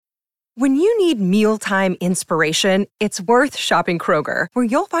When you need mealtime inspiration, it's worth shopping Kroger, where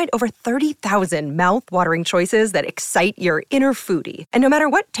you'll find over 30,000 mouth-watering choices that excite your inner foodie. And no matter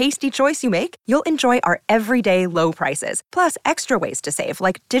what tasty choice you make, you'll enjoy our everyday low prices, plus extra ways to save,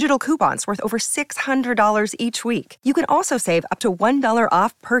 like digital coupons worth over $600 each week. You can also save up to $1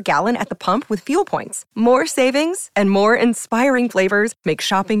 off per gallon at the pump with fuel points. More savings and more inspiring flavors make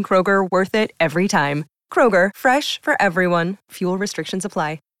shopping Kroger worth it every time. Kroger, fresh for everyone. Fuel restrictions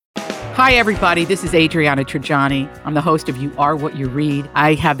apply. Hi, everybody. This is Adriana Trajani. I'm the host of You Are What You Read.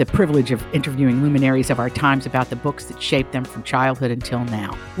 I have the privilege of interviewing luminaries of our times about the books that shaped them from childhood until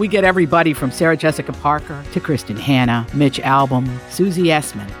now. We get everybody from Sarah Jessica Parker to Kristen Hanna, Mitch Albom, Susie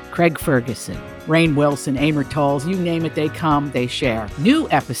Essman, Craig Ferguson, Rainn Wilson, Amor Tolls, you name it, they come, they share. New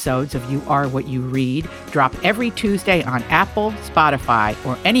episodes of You Are What You Read drop every Tuesday on Apple, Spotify,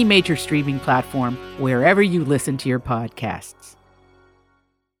 or any major streaming platform wherever you listen to your podcasts.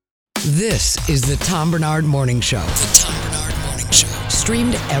 This is the Tom Barnard Morning Show. The Tom Barnard Morning Show.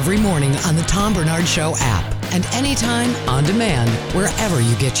 Streamed every morning on the Tom Barnard Show app and anytime on demand wherever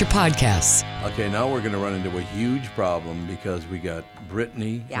you get your podcasts. Okay, now we're going to run into a huge problem because we got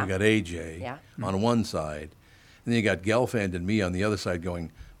Brittany, we got AJ on one side, and then you got Gelfand and me on the other side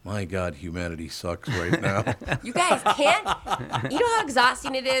going, my God, humanity sucks right now. You guys can't. You know how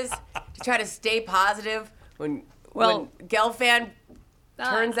exhausting it is to try to stay positive when Gelfand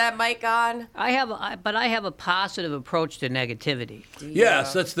turns that mic on. I have a positive approach to negativity.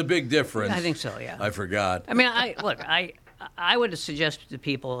 Yes, that's the big difference. I think so. Yeah. I forgot. I mean, I would suggest to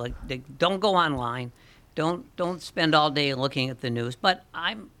people like don't go online, don't spend all day looking at the news. But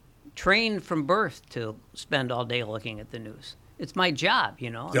I'm trained from birth to spend all day looking at the news. It's my job, you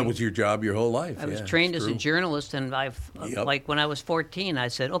know. That was your job your whole life. I was trained as a journalist, and like when I was 14, I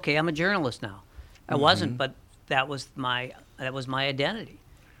said, okay, I'm a journalist now. I wasn't, but that was my identity.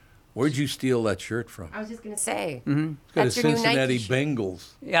 Where'd you steal that shirt from? I was just going to say. Mm-hmm. That's your Cincinnati Bengals.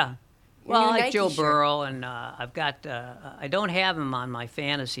 Yeah. Well, I like Joe Burrow, and I've got, I don't have him on my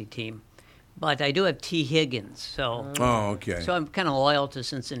fantasy team, but I do have T. Higgins. So, okay. So I'm kind of loyal to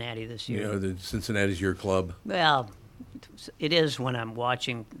Cincinnati this year. Yeah, Cincinnati's your club. Well, it is when I'm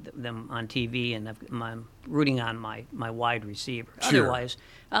watching them on TV and I'm rooting on my wide receiver. Sure. Otherwise,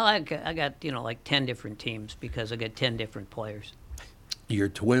 I got like 10 different teams because I got 10 different players. Your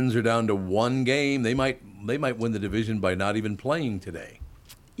Twins are down to one game. They might win the division by not even playing today.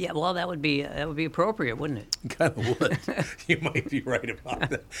 Yeah, well, that would be appropriate, wouldn't it? Kind of would. You might be right about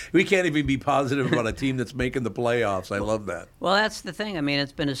that. We can't even be positive about a team that's making the playoffs. I love that. Well, that's the thing. I mean,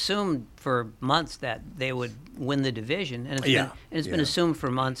 it's been assumed for months that they would win the division, and it's been assumed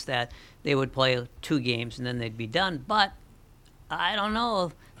for months that they would play 2 games and then they'd be done. But I don't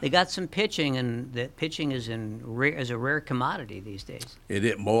know. They got some pitching, and the pitching is a rare commodity these days. It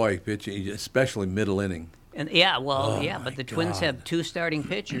is, boy, pitching, especially middle inning. And but the Twins have 2 starting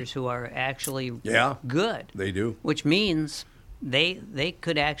pitchers who are actually good. They do. Which means they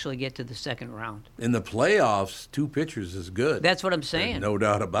could actually get to the second round. In the playoffs, 2 pitchers is good. That's what I'm saying. There's no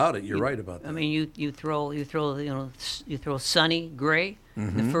doubt about it. You're right about that. I mean, you throw Sonny Gray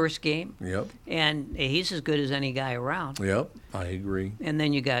the first game. Yep. And he's as good as any guy around. Yep, I agree. And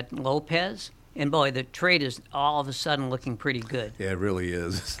then you got Lopez. And boy, the trade is all of a sudden looking pretty good. Yeah, it really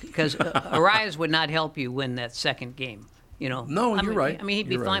is. Because Arias would not help you win that second game. You know. No, you're right. I mean, he'd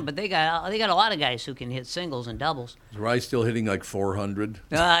be fine, but they got a lot of guys who can hit singles and doubles. Is Arias still hitting like 400?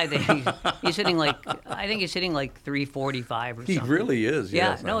 I think he's hitting like 345 or something. He really is.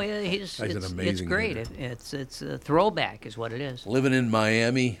 Yeah. Yes. No, he's an amazing. It's great. It's a throwback, is what it is. Living in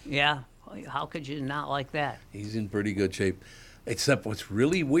Miami. Yeah. How could you not like that? He's in pretty good shape. Except what's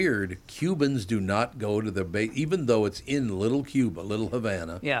really weird, Cubans do not go to the base, even though it's in Little Cuba, Little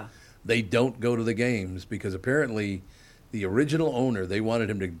Havana. Yeah. They don't go to the games because apparently the original owner, they wanted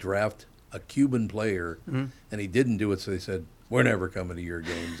him to draft a Cuban player, and he didn't do it, so they said, we're never coming to your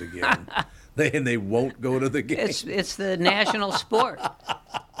games again. They won't go to the games. It's the national sport.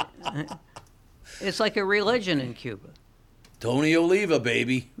 It's like a religion in Cuba. Tony Oliva,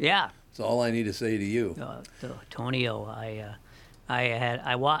 baby. Yeah. That's all I need to say to you. Tonio,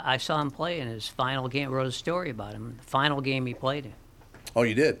 I saw him play in his final game. I wrote a story about him. The final game he played in. Oh,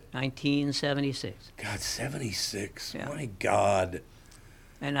 you did? 1976. God, 76. Yeah. My God.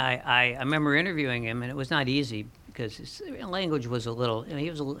 And I remember interviewing him, and it was not easy because his language was a little. He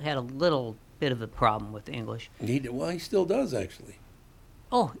had a little bit of a problem with English. He still does, actually.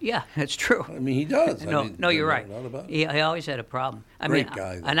 Oh, yeah, that's true. I mean, he does. No, you're right. He always had a problem. Great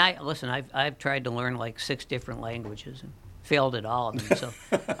guy. And I've tried to learn like 6 different languages and failed at all of them. So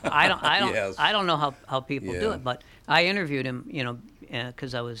I don't know how people do it. But I interviewed him,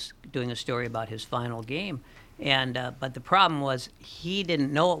 because I was doing a story about his final game, and but the problem was he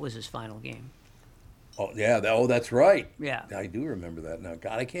didn't know it was his final game. Oh, yeah. That's right. Yeah. I do remember that now.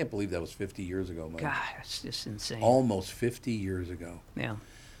 God, I can't believe that was 50 years ago, Mike. God, it's just insane. Almost 50 years ago. Yeah.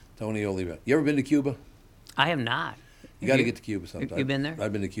 Tony Oliva. You ever been to Cuba? I have not. You got to get to Cuba sometime. You been there?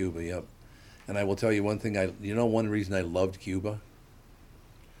 I've been to Cuba, yep. And I will tell you one thing. One reason I loved Cuba?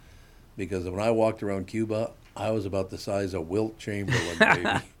 Because when I walked around Cuba, I was about the size of Wilt Chamberlain, baby.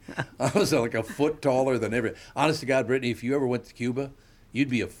 I was like a foot taller than every. Honest to God, Brittany, if you ever went to Cuba, you'd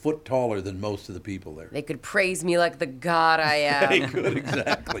be a foot taller than most of the people there. They could praise me like the god I am. They could,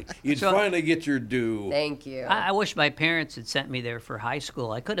 exactly. You'd finally get your due. Thank you. I wish my parents had sent me there for high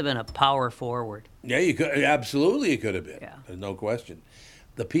school. I could have been a power forward. Yeah, you could. Absolutely, you could have been. Yeah. There's no question.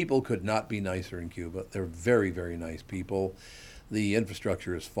 The people could not be nicer in Cuba. They're very, very nice people. The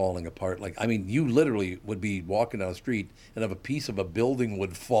infrastructure is falling apart. You literally would be walking down the street and a piece of a building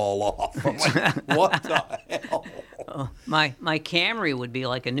would fall off. I'm like, what the hell? My Camry would be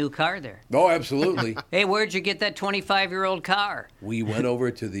like a new car there. Oh, absolutely. Hey, where'd you get that 25-year-old car? We went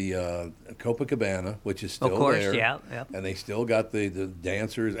over to the Copacabana, which is still there. Of course, yeah. And they still got the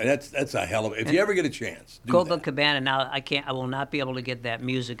dancers. And that's a hell of if you ever get a chance, do Copacabana, now I will not be able to get that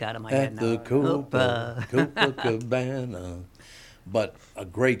music out of my head now. At the Copacabana. But a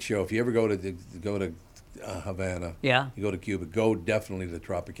great show. If you ever go to Havana, yeah, you go to Cuba, go definitely to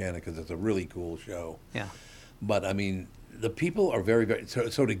Tropicana because it's a really cool show. Yeah. But I mean, the people are very, very.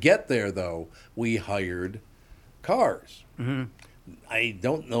 So to get there though, we hired cars. Mm-hmm. I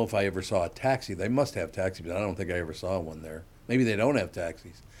don't know if I ever saw a taxi. They must have taxis, but I don't think I ever saw one there. Maybe they don't have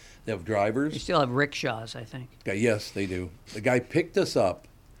taxis. They have drivers. They still have rickshaws, I think. Yes, they do. The guy picked us up.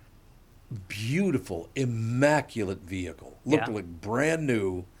 Beautiful, immaculate vehicle. Looked like brand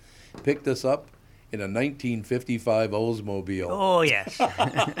new. Picked us up in a 1955 Oldsmobile. Oh, yes.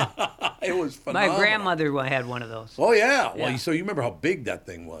 It was phenomenal. My grandmother had one of those. Oh, yeah. Well, so you remember how big that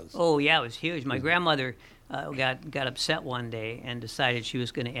thing was. Oh, yeah, it was huge. My grandmother got upset one day and decided she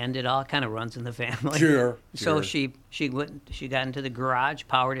was going to end it all. Kind of runs in the family. Sure. So she got into the garage,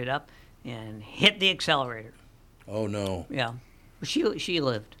 powered it up, and hit the accelerator. Oh, no. Yeah. She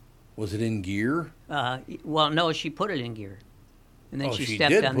lived. Was it in gear? Well, no, she put it in gear. And then she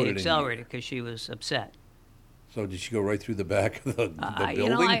stepped on the accelerator because she was upset. So did she go right through the back of the building? You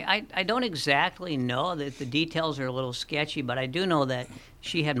know, I don't exactly know. That the details are a little sketchy, but I do know that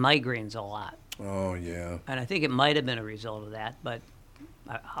she had migraines a lot. Oh, yeah. And I think it might have been a result of that, but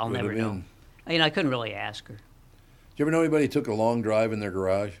I'll never know. I couldn't really ask her. Did you ever know anybody who took a long drive in their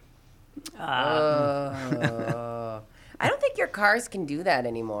garage? I don't think your cars can do that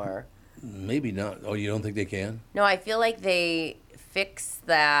anymore. Maybe not. Oh, you don't think they can? No, I feel like they fix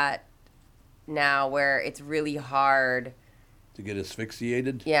that now where it's really hard. To get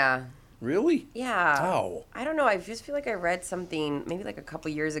asphyxiated? Yeah. Really? Yeah. How? I don't know. I just feel like I read something maybe like a couple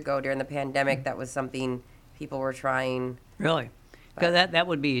years ago during the pandemic that was something people were trying. Really? Because that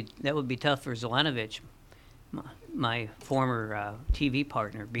would be tough for Zelenovich, my former TV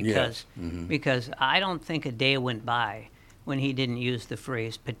partner, because because I don't think a day went by when he didn't use the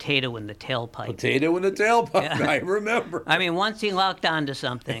phrase "potato in the tailpipe." Potato in the tailpipe. Yeah. I remember. I mean, once he locked onto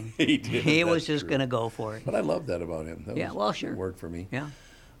something, he was just going to go for it. But I love that about him. That sure. It worked for me. Yeah.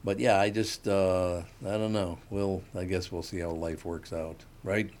 But yeah, I just I don't know. I guess we'll see how life works out,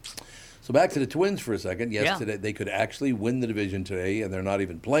 right? So back to the Twins for a second. Yes, today they could actually win the division today, and they're not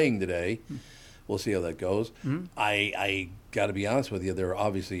even playing today. We'll see how that goes. Mm-hmm. I got to be honest with you. There are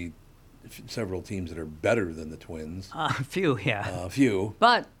obviously several teams that are better than the Twins. A few, yeah. A few.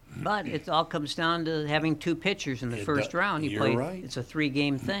 But it all comes down to having two pitchers in the first round. You're right. It's a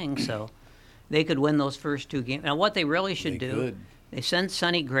 3-game thing, so they could win those first 2 games. Now, what they really should do, they send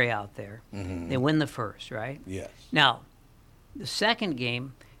Sonny Gray out there. Mm-hmm. They win the first, right? Yes. Now, the second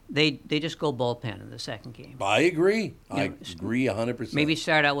game, they just go bullpen in the second game. I agree. I agree 100%. Maybe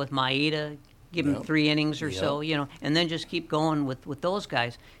start out with Maeda, give him 3 innings or so, and then just keep going with those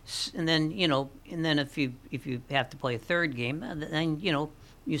guys. And then, if you have to play a third game, then,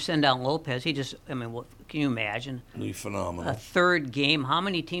 you send out Lopez. What can you imagine? He's phenomenal. A third game. How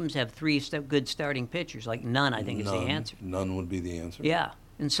many teams have 3 good starting pitchers? Like none, I think, is the answer. None would be the answer. Yeah.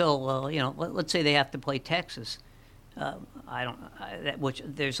 And so, let's say they have to play Texas. Which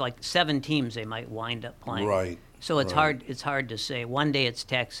there's like 7 teams they might wind up playing. Right. So it's hard. It's hard to say. One day it's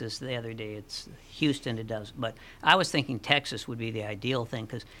Texas, the other day it's Houston. It does. But I was thinking Texas would be the ideal thing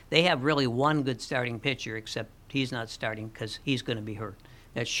because they have really one good starting pitcher, except he's not starting because he's going to be hurt.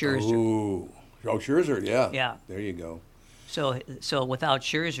 That's Scherzer. Ooh. Oh, Scherzer. Yeah. Yeah. There you go. So without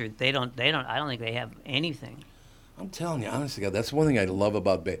Scherzer, they don't. I don't think they have anything. I'm telling you, honestly, God, that's one thing I love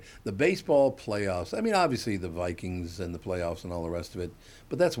about the baseball playoffs. I mean, obviously the Vikings and the playoffs and all the rest of it,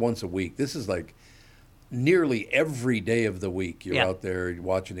 but that's once a week. This is like nearly every day of the week. You're out there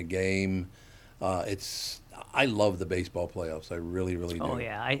watching a game. I love the baseball playoffs. I really, really do. Oh,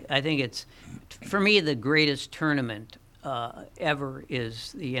 yeah. I think it's, for me, the greatest tournament ever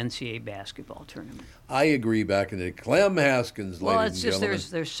is the NCAA basketball tournament. I agree. Back in the Clem Haskins, well, ladies and gentlemen.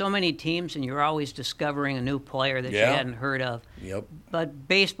 There's so many teams, and you're always discovering a new player that you hadn't heard of. Yep. But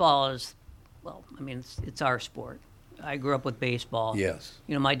baseball is, well, I mean, it's our sport. I grew up with baseball. Yes.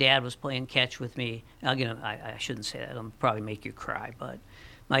 You know, my dad was playing catch with me. Again, I shouldn't say that. It'll probably make you cry, but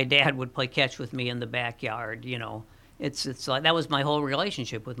my dad would play catch with me in the backyard. You know, it's like that was my whole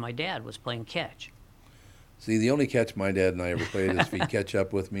relationship with my dad, was playing catch. See, the only catch my dad and I ever played is if he'd catch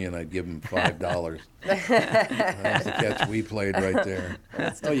up with me and I'd give him $5. That's the catch we played right there.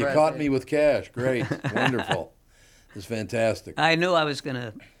 Oh, you caught me with cash. Great. Wonderful. It's fantastic. I knew I was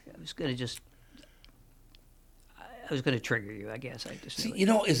gonna trigger you, I guess. See, you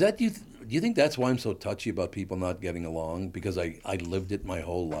know, do you think that's why I'm so touchy about people not getting along? Because I lived it my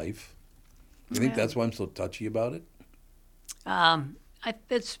whole life? Do you think that's why I'm so touchy about it?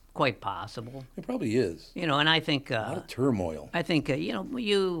 It's quite possible. It probably is. You know, and I think a lot of turmoil. I think you know,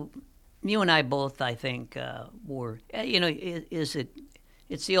 you and I both, I think, were. You know, is it?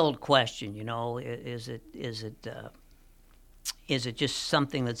 It's the old question. You know, is it just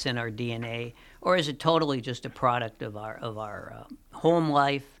something that's in our DNA, or is it totally just a product of our home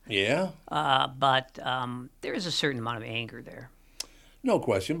life? Yeah. But there is a certain amount of anger there. No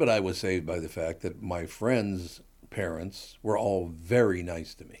question, but I was saved by the fact that my friends' parents were all very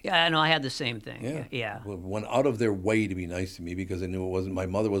nice to me. Yeah, I know. I had the same thing. Yeah. Went out of their way to be nice to me because they knew it wasn't. My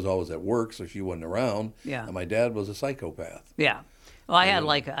mother was always at work, so she wasn't around. Yeah. And my dad was a psychopath. Yeah. Well, I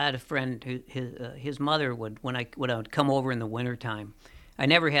had a friend who his mother would when I would come over in the wintertime, I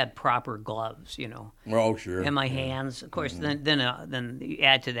never had proper gloves, you know. Oh, sure. And my hands, of course. Then you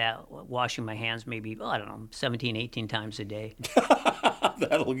add to that washing my hands maybe, I don't know, 17, 18 times a day.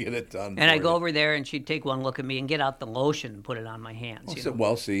 That'll get it done. And I'd go over there, and she'd take one look at me and get out the lotion and put it on my hands.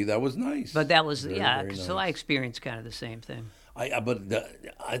 Well, see, that was nice. But that was, very nice. So I experienced kind of the same thing. Do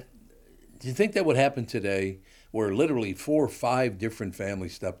you think that would happen today, where literally 4 or 5 different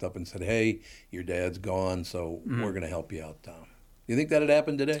families stepped up and said, hey, your dad's gone, so we're going to help you out, Tom? You think that would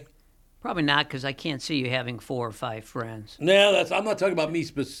happen today? Probably not, because I can't see you having 4 or 5 friends. No, I'm not talking about me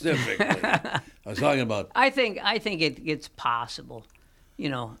specifically. I was talking about. I think it's possible. You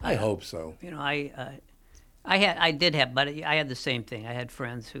know. I hope so. You know, I had the same thing. I had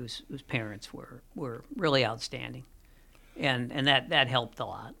friends whose parents were really outstanding, and that helped a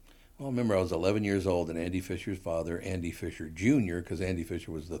lot. Well, I remember I was 11 years old, and Andy Fisher's father, Andy Fisher Jr., because Andy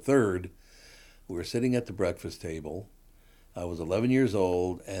Fisher was the third, we were sitting at the breakfast table. I was 11 years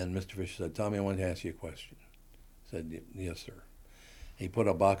old, and Mr. Fisher said, Tommy, I want to ask you a question. I said, yes, sir. He put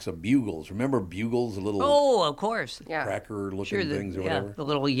a box of Bugles. Remember Bugles, the little of course. cracker-looking things or whatever? The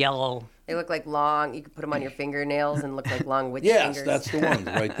little yellow. They look like long, you could put them on your fingernails and look like long witch fingers. Yes, that's the ones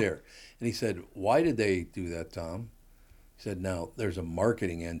right there. And he said, why did they do that, Tom? He said, now, there's a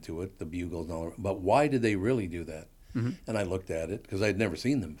marketing end to it, the Bugles and all that, but why did they really do that? Mm-hmm. And I looked at it, because I'd never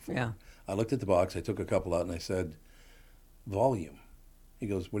seen them before. Yeah. I looked at the box, I took a couple out, and I said, volume. He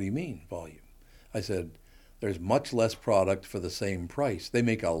goes, what do you mean, volume? I said, there's much less product for the same price. They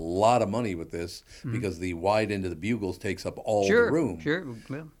make a lot of money with this because the wide end of the Bugles takes up all the room. Sure.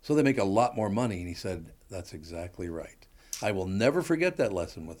 Yeah. So they make a lot more money. And he said, that's exactly right. I will never forget that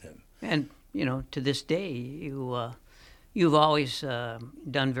lesson with him. And, you know, to this day, you've always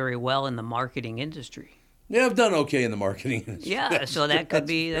done very well in the marketing industry. Yeah, I've done okay in the marketing industry. Yeah, so that could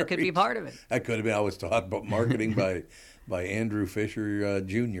be part of it. That could have been. I was taught about marketing by Andrew Fisher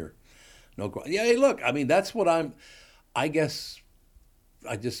Jr. Yeah, hey, look, I mean, that's what I guess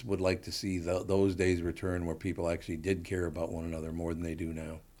I just would like to see those days return where people actually did care about one another more than they do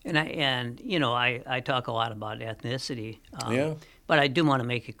now. And you know, I talk a lot about ethnicity. Yeah. But I do want to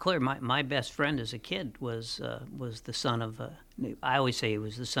make it clear. My best friend as a kid was the son of I always say he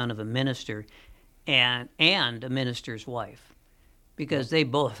was the son of a minister and a minister's wife, because they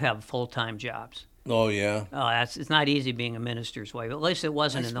both have full-time jobs. Oh, yeah. Oh, it's not easy being a minister's wife. At least it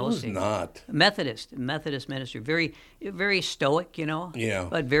wasn't in those days. Not. Methodist minister, very, very stoic, you know. Yeah.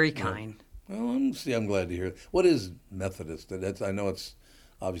 But very kind. Yeah. Well, I'm glad to hear it. What is Methodist? I know it's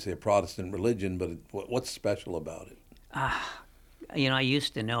obviously a Protestant religion, but what's special about it? You know, I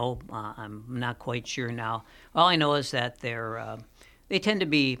used to know. I'm not quite sure now. All I know is that they tend to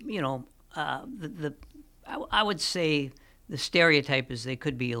be, you know, I would say the stereotype is they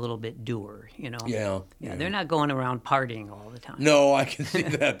could be a little bit dour, Yeah. They're not going around partying all the time. No, I can see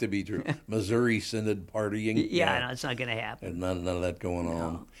that to be true. Missouri Synod partying. Yeah, no, it's not going to happen. There's none of that going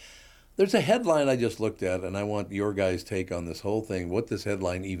on. There's a headline I just looked at, and I want your guys' take on this whole thing, what this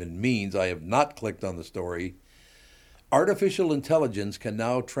headline even means. I have not clicked on the story. Artificial intelligence can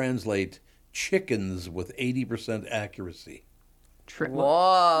now translate chickens with 80% accuracy.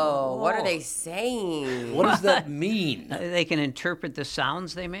 Whoa, what are they saying? What does that mean? They can interpret the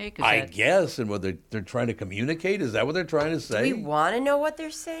sounds they make? I guess, and what they're trying to communicate? Is that what they're trying to say? Do we want to know what they're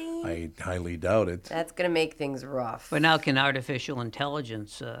saying? I highly doubt it. That's going to make things rough. But now can artificial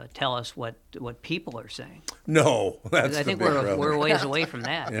intelligence tell us what people are saying? No, that's I think we're a ways away from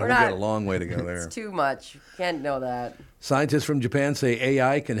that. Yeah, we've got a long way to go there. It's too much. Can't know that. Scientists from Japan say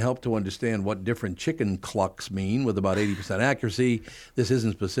AI can help to understand what different chicken clucks mean with about 80% accuracy. This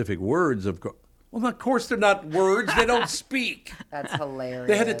isn't specific words, of course. Well, of course they're not words. They don't speak. That's hilarious.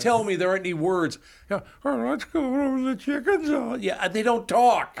 They had to tell me there aren't any words. Yeah, let's go over the chickens. Yeah, they don't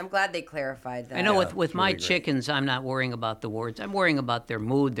talk. I'm glad they clarified that. I know with my chickens, I'm not worrying about the words. I'm worrying about their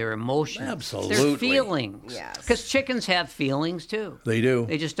mood, their emotions. Absolutely. Their feelings. Yes. Because chickens have feelings, too. They do.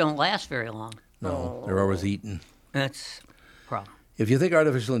 They just don't last very long. No, they're always eating. That's a problem. If you think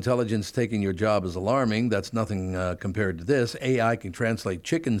artificial intelligence taking your job is alarming, that's nothing compared to this. AI can translate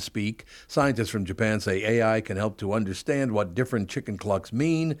chicken speak. Scientists from Japan say AI can help to understand what different chicken clucks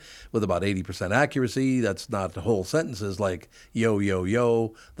mean with about 80% accuracy. That's not whole sentences like yo, yo,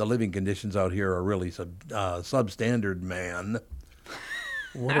 yo. The living conditions out here are really substandard, man.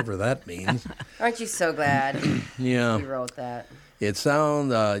 Whatever that means. Aren't you so glad Yeah. we wrote that? It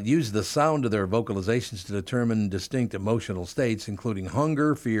used the sound of their vocalizations to determine distinct emotional states, including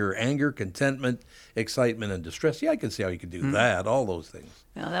hunger, fear, anger, contentment, excitement, and distress. Yeah, I can see how you could do that, all those things.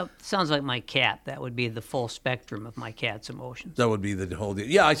 Now, that sounds like my cat. That would be the full spectrum of my cat's emotions. That would be the whole deal.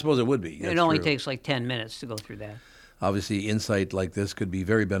 Yeah, I suppose it would be. It only takes like 10 minutes to go through that. Obviously, insight like this could be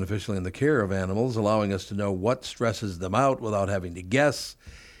very beneficial in the care of animals, allowing us to know what stresses them out without having to guess.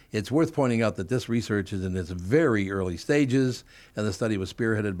 It's worth pointing out that this research is in its very early stages, and the study was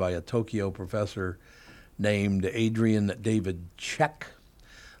spearheaded by a Tokyo professor named Adrian David Check,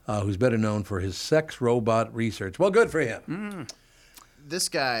 who's better known for his sex robot research. Well, good for him. This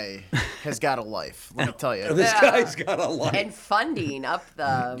guy has got a life, let me tell you. This guy's got a life. And funding up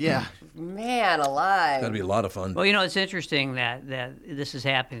the... Yeah. Man alive. It's got to be a lot of fun. Well, it's interesting that this is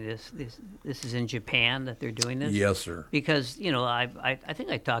happening. This is in Japan that they're doing this. Yes, sir. Because I think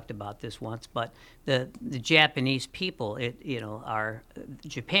I talked about this once, but the Japanese people,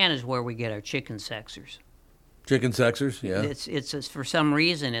 Japan is where we get our chicken sexers. Chicken sexers, yeah. It's for some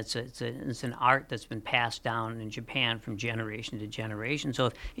reason it's an art that's been passed down in Japan from generation to generation. So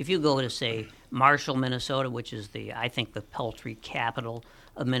if you go to, say, Marshall, Minnesota, which is I think the poultry capital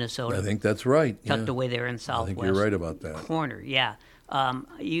of Minnesota. I think that's right. Tucked away there in southwest. I think you're right about that. Corner, yeah.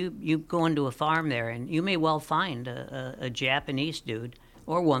 You go into a farm there, and you may well find a Japanese dude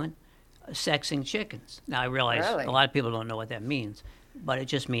or woman sexing chickens. Now I realize Really? a lot of people don't know what that means, but it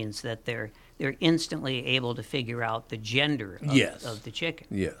just means that they're instantly able to figure out the gender of the chicken.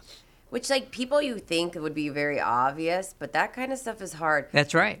 Yes. Which, people you think would be very obvious, but that kind of stuff is hard.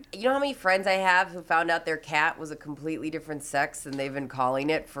 That's right. You know how many friends I have who found out their cat was a completely different sex and they've been calling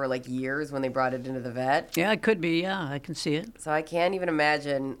it for, years when they brought it into the vet? Yeah, it could be. Yeah, I can see it. So I can't even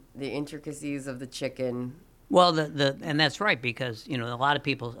imagine the intricacies of the chicken. Well, and that's right, because a lot of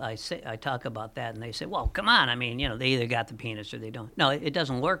people I talk about that and they say, well, come on, they either got the penis or they don't. No, it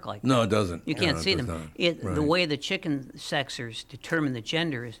doesn't work like that. No, it doesn't. You can't see it them. Right. The way the chicken sexers determine the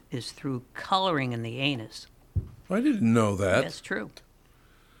gender is through coloring in the anus. I didn't know that. That's true.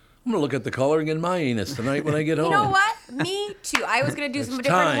 I'm going to look at the coloring in my anus tonight when I get home. You know what? Me too. I was going to do some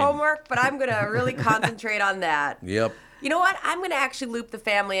different homework, but I'm going to really concentrate on that. Yep. You know what? I'm going to actually loop the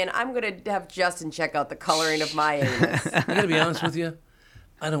family, and I'm going to have Justin check out the coloring of my anus. I got to be honest with you.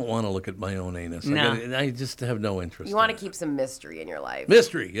 I don't want to look at my own anus. No. I just have no interest. You want to keep some mystery in your life.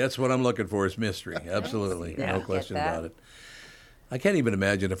 Mystery. That's what I'm looking for is mystery. Absolutely. Yeah, No I question get that. about it. I can't even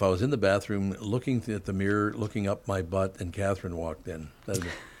imagine if I was in the bathroom looking at the mirror, looking up my butt, and Catherine walked in.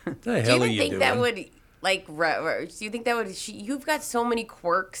 What the hell are you doing? That would... do you think that would... You've got so many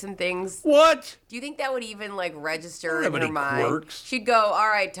quirks and things. What? Do you think that would even, register I don't in have her any mind? quirks. She'd go, all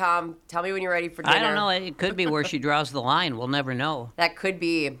right, Tom, tell me when you're ready for dinner. I don't know. It could be where she draws the line. We'll never know. That could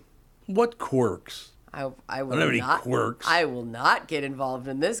be... What quirks? I will I don't have any quirks. I will not get involved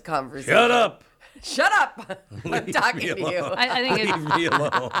in this conversation. Shut up. Shut up! I'm talking to you. I think Leave me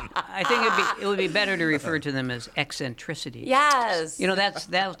alone. I think it would be better to refer to them as eccentricities. Yes.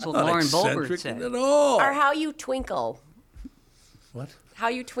 That's what Not Lauren Boebert eccentric said. at all. Or how you twinkle. What? How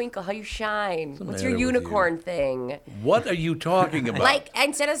you twinkle, how you shine. What's your matter with unicorn thing? What are you talking about? Like,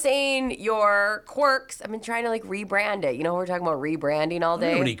 instead of saying your quirks, I've been trying to, like, rebrand it. You know, we're talking about rebranding all I don't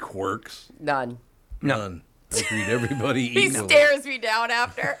day. have any quirks. None. None. I treat everybody He equally. stares me down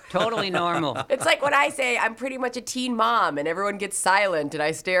after. Totally normal. It's like when I say I'm pretty much a teen mom and everyone gets silent and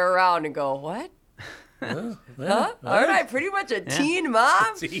I stare around and go, what? Huh? Aren't I pretty much a teen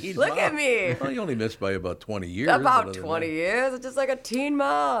mom? Look at me. Well, you only missed by about 20 years. About 20 years. It's just like a teen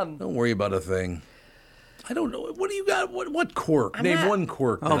mom. Don't worry about a thing. I don't know. What do you got? What quirk? Name one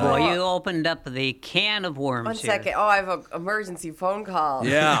quirk. Oh, boy, you opened up the can of worms One here. second. Oh, I have an emergency phone call.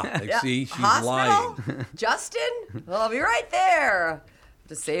 Yeah. See, she's Hospital? lying. Justin? Well, I'll be right there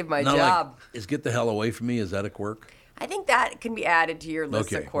to save my Now, job. is get the hell away from me? Is that a quirk? I think that can be added to your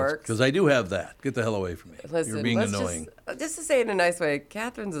list of quirks. Because I do have that. Get the hell away from me. Listen, You're being let's annoying. Just to say it in a nice way,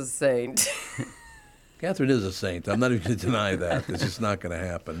 Catherine's a saint. Catherine is a saint. I'm not even going to deny that. It's just not going to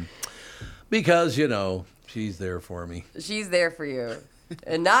happen. Because, she's there for me. She's there for you.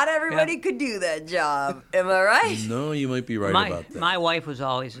 And not everybody could do that job. Am I right? No, you might be right about that. My wife was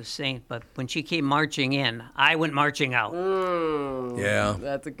always a saint, but when she came marching in, I went marching out. Yeah.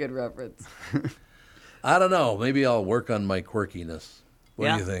 That's a good reference. I don't know. Maybe I'll work on my quirkiness.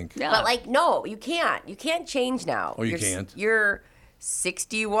 What do you think? Yeah. But, like, no, you can't. You can't change now. Oh, you can't? You're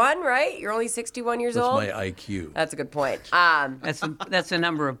 61, right? You're only 61 years That's old? my IQ. That's a good point. That's the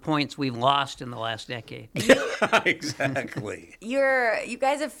number of points we've lost in the last decade. Exactly. You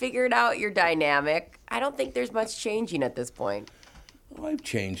guys have figured out your dynamic. I don't think there's much changing at this point. Well, I've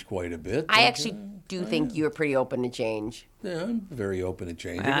changed quite a bit. I actually do think you're pretty open to change. Yeah, I'm very open to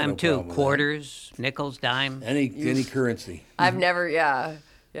change. I got I'm no too. problem with Quarters, nickels, dime. that. Any currency. I've never,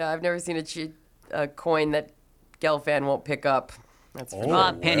 I've never seen a coin that Gelfand won't pick up. That's for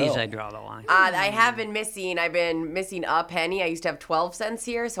sure. Pennies, well. I draw the line. I have been missing. I've been missing a penny. I used to have 12 cents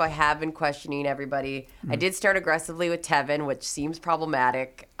here, so I have been questioning everybody. I did start aggressively with Tevin, which seems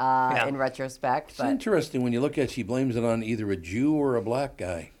problematic in retrospect. It's But interesting when you look at she blames it on either a Jew or a black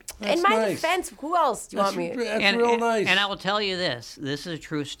guy. That's in my nice. defense, who else do you want me? That's real nice. And I will tell you this. This is a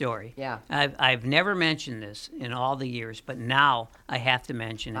true story. Yeah. I've never mentioned this in all the years, but now I have to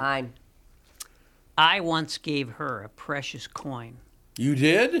mention it. Fine. I once gave her a precious coin. You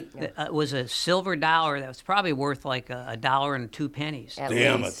did? It was a silver dollar that was probably worth like $1 and 2 pennies. At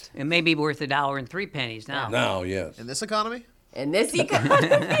Damn least. it. It may be worth $1 and 3 pennies now. Now, yes. In this economy? In this economy.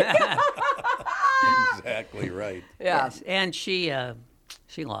 Exactly right. Yeah. Yes, and she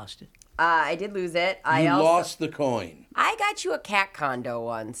lost it. I did lose it. You lost the coin. I got you a cat condo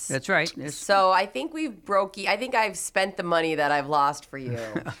once. That's right. So I think I think I've spent the money that I've lost for you.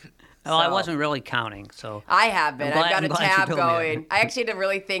 Well, I wasn't really counting, so. I have been. I'm I've got a glad you tab told me that. going. I actually had to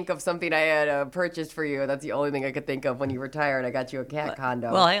really think of something I had purchased for you. That's the only thing I could think of when you retired. I got you a cat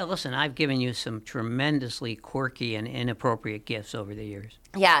condo. Well, hey, listen, I've given you some tremendously quirky and inappropriate gifts over the years.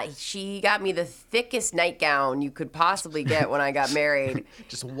 Yeah, she got me the thickest nightgown you could possibly get when I got married.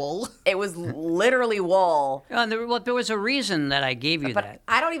 Just wool? It was literally wool. And there was a reason that I gave you But that.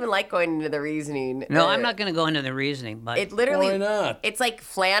 I don't even like going into the reasoning. No, I'm not going to go into the reasoning, but It literally. Why not? It's like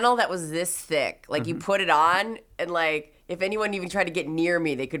flannel that was this thick. Like you put it on, and like if anyone even tried to get near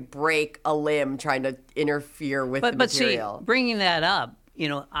me, they could break a limb trying to interfere with the but see, material. bringing that up,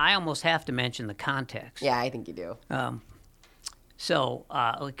 I almost have to mention the context. Yeah, I think you do. So,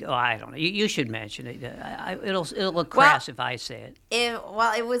 I don't know. You should mention it. It'll look crass if I say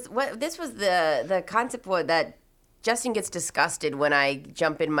it. This was the concept that Justin gets disgusted when I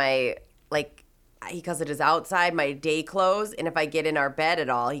jump in my he calls it his outside, my day clothes, and if I get in our bed at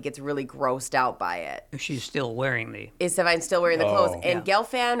all, he gets really grossed out by it. She's still wearing the. Is if I'm still wearing the clothes. Oh. And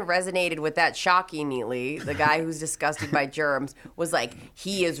Gelfand resonated with that shockingly. The guy who's disgusted by germs was like,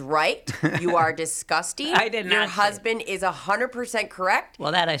 he is right. You are disgusting. I did not Your say husband is 100% correct.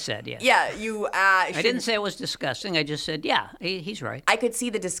 Well, that I said, yes. Yeah, you. I didn't say it was disgusting. I just said, yeah, he's right. I could see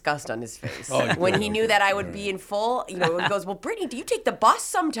the disgust on his face Oh, you when did, he knew that I would be in full. He goes, well, Brittany, do you take the bus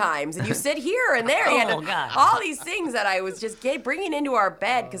sometimes? And you sit here and there. He had Oh, God. all these things that I was just bringing into our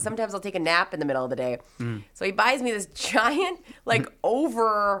bed because sometimes I'll take a nap in the middle of the day. So he buys me this giant, it's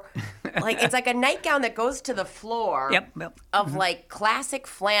like a nightgown that goes to the floor. Yep. Of like classic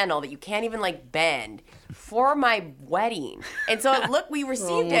flannel that you can't even like bend for my wedding. And so we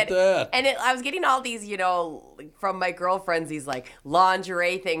received it, that? and I was getting all these, from my girlfriends, these like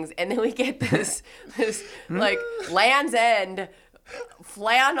lingerie things, and then we get this like Land's End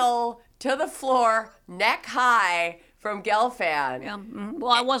flannel to the floor, neck high, from Gelfand. Yeah.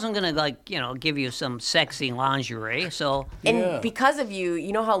 Well, I wasn't gonna give you some sexy lingerie, so. And because of you,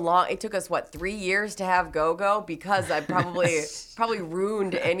 you know how long it took us? 3 years to have go-go? Because I probably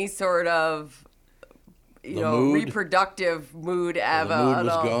ruined any sort of mood? reproductive mood. The mood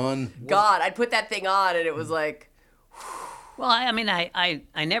was gone. God, I'd put that thing on and it was like. Well, I mean, I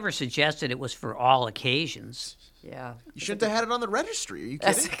never suggested it was for all occasions. Yeah. You shouldn't have had it on the registry. Are you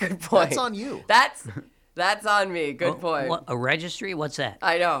kidding? That's a good point. That's on you. That's on me. Good point. A registry? What's that?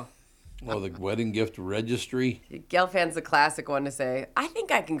 I know. Well, the wedding gift registry. Gelfand's the classic one to say, I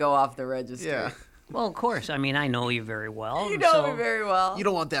think I can go off the registry. Yeah. Well, of course. I mean, I know you very well. You know me very well. You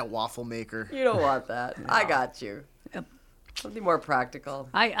don't want that waffle maker. You don't want that. I got you. Yep. Something more practical.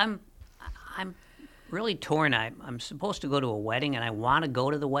 I'm really torn. I'm supposed to go to a wedding, and I want to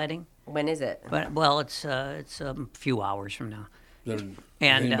go to the wedding. When is it? But it's a few hours from now. And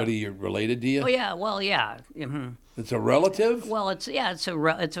anybody related to you? Oh yeah, well yeah. Mm-hmm. It's a relative? Well, it's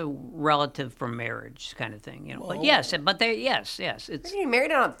a relative from marriage kind of thing, But yes, yes. It's Are you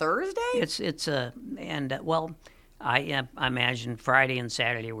married on Thursday? I imagine Friday and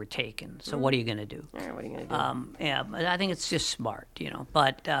Saturday were taken. So what are you going to do? All right, what are you going to do? Yeah, but I think it's just smart,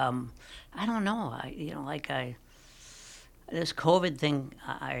 But I don't know. This COVID thing,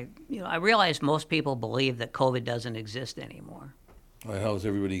 I realize most people believe that COVID doesn't exist anymore. How's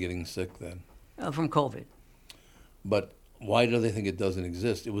everybody getting sick then? From COVID. But why do they think it doesn't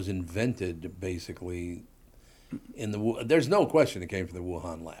exist? It was invented basically there's no question it came from the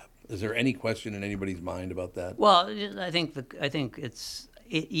Wuhan lab. Is there any question in anybody's mind about that? Well, I think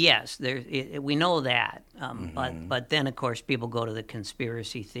yes. We know that, but then of course people go to the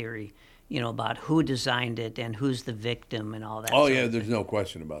conspiracy theory, about who designed it and who's the victim and all that. Oh yeah, there's no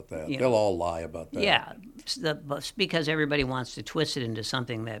question about that. They'll all lie about that. Yeah, because everybody wants to twist it into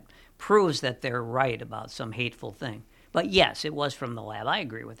something that proves that they're right about some hateful thing. But yes, it was from the lab. I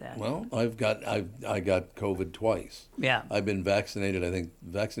agree with that. Well, I got COVID twice. Yeah. I've been vaccinated. I think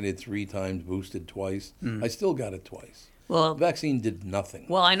vaccinated 3 times, boosted twice. I still got it twice. Well, the vaccine did nothing.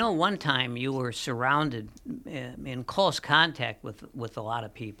 Well, I know one time you were surrounded in close contact with a lot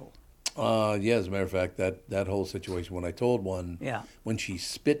of people. Yeah, as a matter of fact, that whole situation, when I told one, when she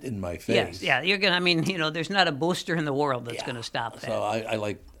spit in my face. Yes, yeah, you're going to, there's not a booster in the world that's going to stop that. So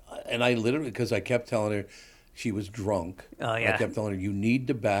I literally, because I kept telling her, she was drunk. Oh, yeah. I kept telling her, you need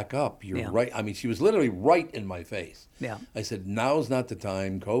to back up. You're right. I mean, she was literally right in my face. Yeah. I said, now's not the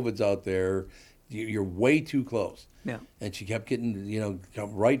time. COVID's out there. You're way too close. Yeah. And she kept getting,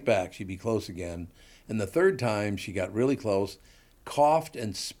 come right back. She'd be close again. And the third time, she got really close, coughed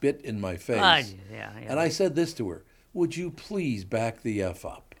and spit in my face. Yeah. And I said this to her, would you please back the F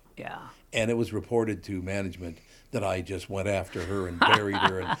up? Yeah. And it was reported to management that I just went after her and buried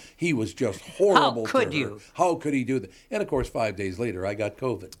her, and he was just horrible to her. How could you? How could he do that? And, of course, 5 days later, I got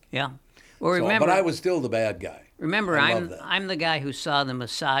COVID. Yeah. Well, remember, but I was still the bad guy. Remember, I'm the guy who saw the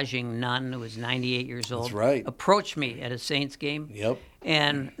massaging nun who was 98 years old. That's right. Approach me at a Saints game. Yep.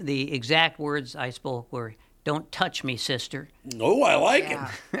 And the exact words I spoke were, "Don't touch me, sister." Oh, I like it.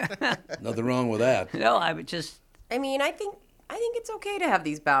 Nothing wrong with that. No, I would just... I mean, I think it's okay to have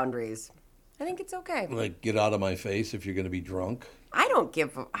these boundaries. I think it's okay. Like, get out of my face if you're going to be drunk. I don't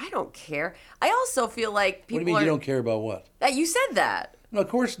care. I also feel like people What do you mean you don't care about what? That you said that. No, of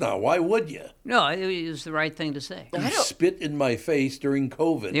course not. Why would you? No, it was the right thing to say. You spit in my face during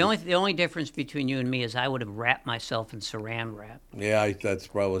COVID. The only difference between you and me is I would have wrapped myself in saran wrap. Yeah, that's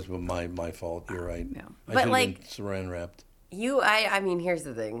probably my fault. You're right. Yeah. I should have been saran wrapped. I mean, here's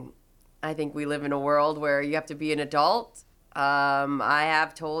the thing. I think we live in a world where you have to be an adult. I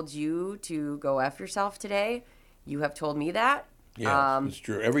have told you to go F yourself today. You have told me that. Yeah, it's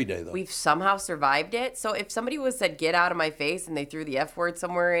true. Every day, though. We've somehow survived it. So if somebody said, get out of my face, and they threw the F word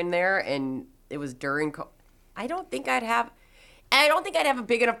somewhere in there, and it was during I don't think I'd have a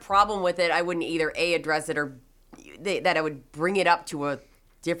big enough problem with it. I wouldn't either A, address it, or that I would bring it up to a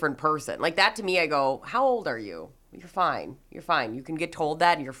different person. Like that to me, I go, how old are you? You're fine. You're fine. You can get told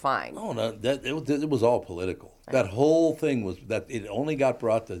that, and you're fine. Oh, no, it was all political. That whole thing was that it only got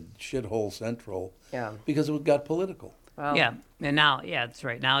brought to shithole central because it got political. Well, yeah, and now, that's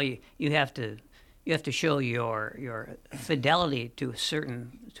right. Now you have to show your fidelity to a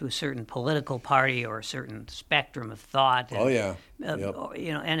certain political party or a certain spectrum of thought. And,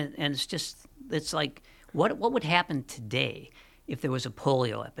 and it's like what would happen today if there was a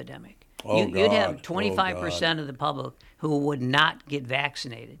polio epidemic? You'd have 25% of the public who would not get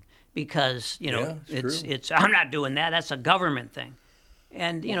vaccinated because it's I'm not doing that. That's a government thing,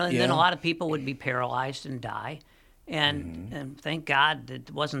 and then a lot of people would be paralyzed and die. And thank God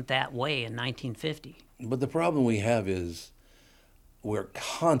it wasn't that way in 1950. But the problem we have is we're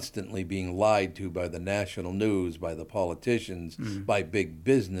constantly being lied to by the national news, by the politicians, by big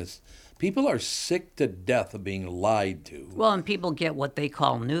business. People are sick to death of being lied to. Well, and people get what they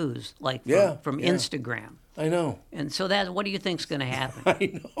call news, like from Instagram. I know. And so what do you think's going to happen?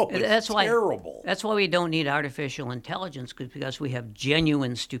 I know. It's terrible. That's why we don't need artificial intelligence, because we have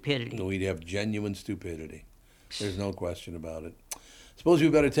genuine stupidity. We have genuine stupidity. There's no question about it. Suppose we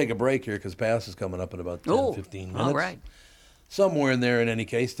better take a break here because Pass is coming up in about 10, 15 minutes. All right. Somewhere in there, in any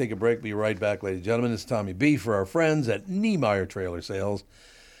case, take a break. Be right back, ladies and gentlemen. It's Tommy B. for our friends at Niemeyer Trailer Sales.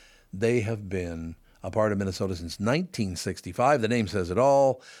 They have been a part of Minnesota since 1965. The name says it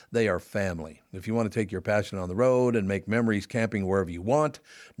all. They are family. If you want to take your passion on the road and make memories camping wherever you want,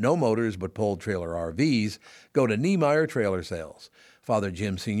 no motors but pulled trailer RVs, go to Niemeyer Trailer Sales. Father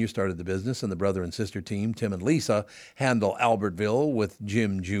Jim Sr. started the business, and the brother and sister team, Tim and Lisa, handle Albertville with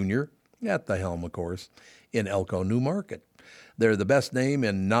Jim Jr. at the helm, of course, in Elko New Market. They're the best name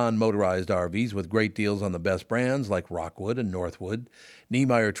in non-motorized RVs with great deals on the best brands like Rockwood and Northwood.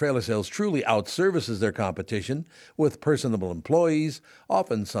 Niemeyer Trailer Sales truly outservices their competition with personable employees,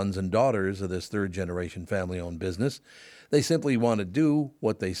 often sons and daughters of this third-generation family-owned business. They simply want to do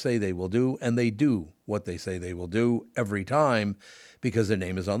what they say they will do, and they do what they say they will do every time because their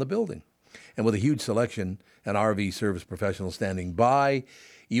name is on the building. And with a huge selection and RV service professionals standing by,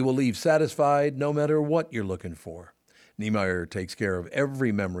 you will leave satisfied no matter what you're looking for. Niemeyer takes care of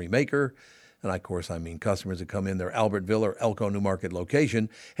every memory maker. And, of course, I mean customers that come in their Albertville or Elko New Market location.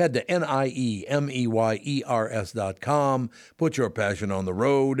 Head to NIEMEYERS.com. Put your passion on the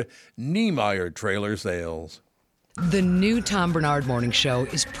road. Niemeyer Trailer Sales. The new Tom Barnard Morning Show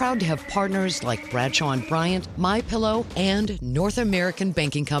is proud to have partners like Bradshaw & Bryant, MyPillow, and North American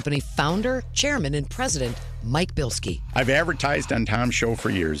Banking Company founder, chairman, and president, Mike Bilski. I've advertised on Tom's show for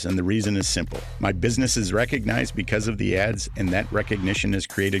years, and the reason is simple. My business is recognized because of the ads, and that recognition has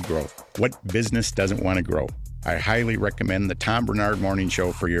created growth. What business doesn't want to grow? I highly recommend the Tom Barnard Morning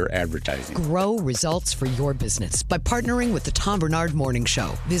Show for your advertising. Grow results for your business by partnering with the Tom Barnard Morning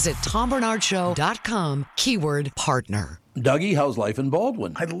Show. Visit TomBarnardShow.com, keyword partner. Dougie, how's life in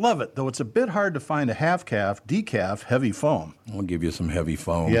Baldwin? I love it, though it's a bit hard to find a half-calf, decaf, heavy foam. I'll give you some heavy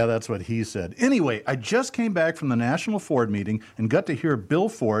foam. Yeah, that's what he said. Anyway, I just came back from the National Ford meeting and got to hear Bill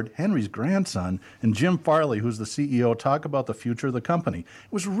Ford, Henry's grandson, and Jim Farley, who's the CEO, talk about the future of the company.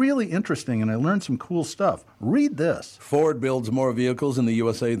 It was really interesting, and I learned some cool stuff. Read this. Ford builds more vehicles in the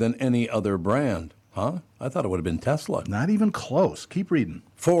USA than any other brand. Huh? I thought it would have been Tesla. Not even close. Keep reading.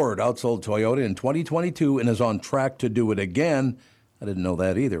 Ford outsold Toyota in 2022 and is on track to do it again. I didn't know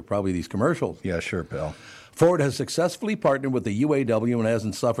that either. Probably these commercials. Yeah, sure, Bill. Ford has successfully partnered with the UAW and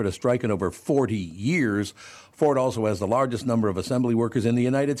hasn't suffered a strike in over 40 years. Ford also has the largest number of assembly workers in the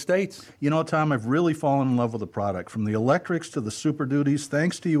United States. You know, Tom, I've really fallen in love with the product. From the electrics to the Super Duties,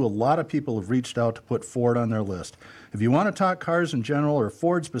 thanks to you, a lot of people have reached out to put Ford on their list. If you want to talk cars in general or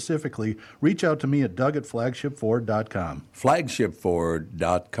Ford specifically, reach out to me at Doug@flagshipford.com.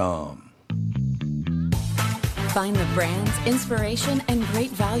 Flagshipford.com. Find the brands, inspiration, and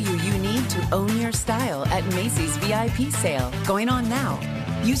great value you need to own your style at Macy's VIP sale, going on now.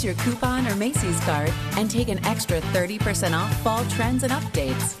 Use your coupon or Macy's card and take an extra 30% off fall trends and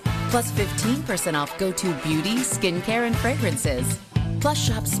updates. Plus 15% off go-to beauty, skincare, and fragrances. Plus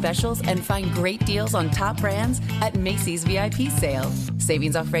shop specials and find great deals on top brands at Macy's VIP sale.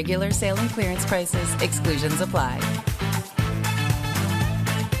 Savings off regular sale and clearance prices. Exclusions apply.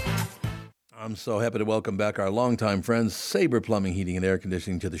 I'm so happy to welcome back our longtime friends, Sabre Plumbing, Heating, and Air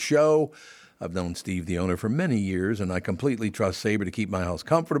Conditioning, to the show. I've known Steve, the owner, for many years, and I completely trust Sabre to keep my house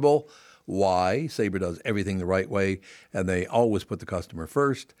comfortable. Why? Sabre does everything the right way, and they always put the customer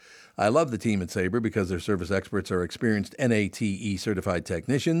first. I love the team at Sabre because their service experts are experienced NATE certified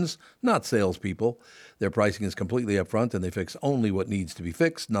technicians, not salespeople. Their pricing is completely upfront, and they fix only what needs to be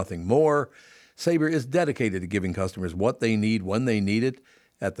fixed, nothing more. Sabre is dedicated to giving customers what they need when they need it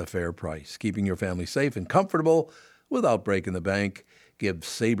at the fair price, keeping your family safe and comfortable without breaking the bank. Give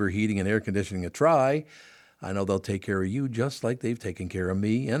Sabre Heating and Air Conditioning a try. I know they'll take care of you just like they've taken care of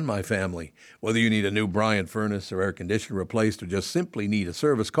me and my family. Whether you need a new Bryant furnace or air conditioner replaced or just simply need a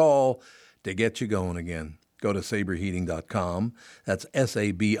service call to get you going again. Go to saberheating.com. That's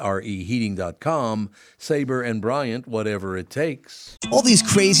SABRE heating.com. Saber and Bryant, whatever it takes. All these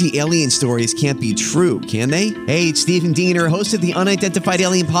crazy alien stories can't be true, can they? Hey, it's Stephen Diener, host of the Unidentified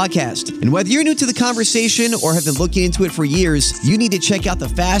Alien Podcast. And whether you're new to the conversation or have been looking into it for years, you need to check out the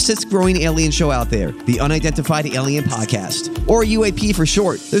fastest growing alien show out there, the Unidentified Alien Podcast, or UAP for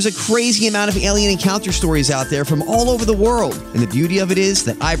short. There's a crazy amount of alien encounter stories out there from all over the world. And the beauty of it is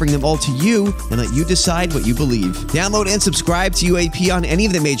that I bring them all to you and let you decide what you believe. Download and subscribe to UAP on any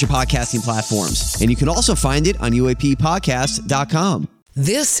of the major podcasting platforms. And you can also find it on UAPpodcast.com.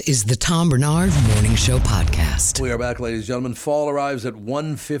 This is the Tom Barnard Morning Show podcast. We are back, ladies and gentlemen. Fall arrives at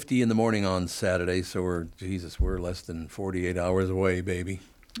 1:50 in the morning on Saturday, so we're less than 48 hours away, baby.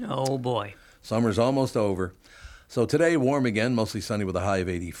 Oh, boy. Summer's almost over. So today, warm again, mostly sunny with a high of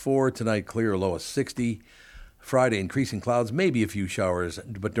 84. Tonight, clear, low of 60. Friday, increasing clouds, maybe a few showers,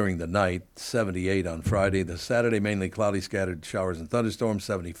 but during the night, 78 on Friday. The Saturday, mainly cloudy, scattered showers and thunderstorms,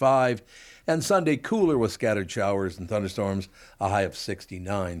 75. And Sunday, cooler with scattered showers and thunderstorms, a high of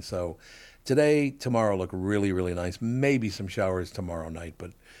 69. So today, tomorrow look really, really nice. Maybe some showers tomorrow night,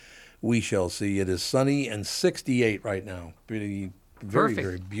 but we shall see. It is sunny and 68 right now. Very,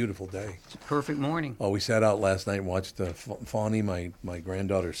 very beautiful day. It's a perfect morning. Oh, we sat out last night and watched Fawny, my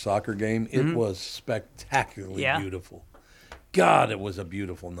granddaughter's soccer game. It was spectacularly beautiful. God, it was a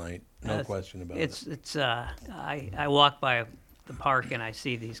beautiful night. No question about it. I walk by the park and I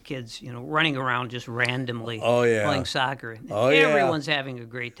see these kids, running around just randomly playing soccer. Everyone's having a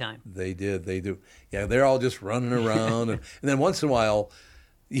great time. They do. Yeah, they're all just running around. and then once in a while,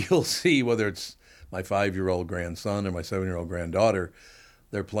 you'll see whether it's my 5-year-old grandson or my 7-year-old granddaughter,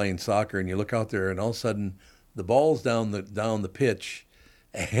 they're playing soccer, and you look out there, and all of a sudden, the ball's down the pitch,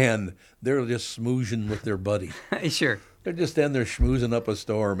 and they're just smoozing with their buddy. Sure. They're just in there schmoozing up a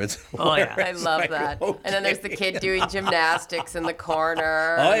storm. It's hilarious. I love that. Okay. And then there's the kid doing gymnastics in the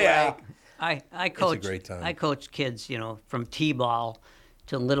corner. Oh, yeah. I coach. It's a great time. I coach kids, from T-ball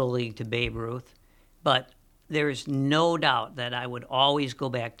to Little League to Babe Ruth, but there's no doubt that I would always go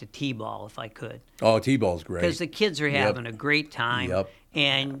back to T-ball if I could. Oh, T-ball's great. Because the kids are having a great time. Yep.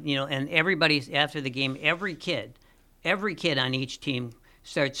 And, and everybody's, after the game, every kid on each team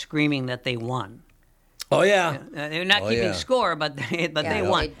starts screaming that they won. Oh, yeah. They're not keeping score, but they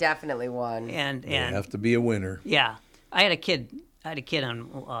won. They definitely won. And they have to be a winner. Yeah. I had a kid on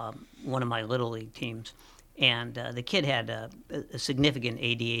one of my Little League teams. And the kid had a significant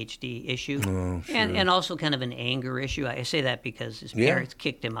ADHD issue, and also kind of an anger issue. I say that because his parents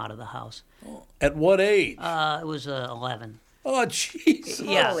kicked him out of the house. At what age? It was 11. Oh, jeez.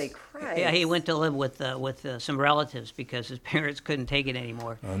 Yeah. Holy Christ. Yeah, he went to live with some relatives because his parents couldn't take it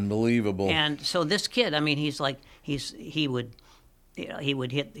anymore. Unbelievable. And so this kid, I mean, he would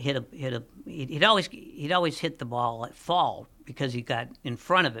he'd always hit the ball at fall because he got in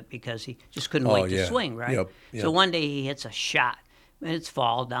front of it because he just couldn't wait to swing, right? Yep. So one day he hits a shot, and it's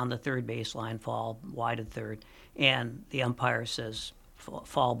fall down the third baseline, fall wide of third, and the umpire says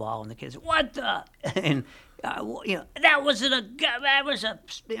fall ball, and the kid says, "What the?" and that wasn't a, that was a,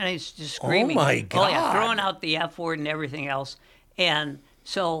 and he's just screaming. Oh my God! Oh yeah, throwing out the F word and everything else, and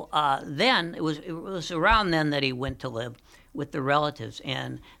so then it was around then that he went to live with the relatives,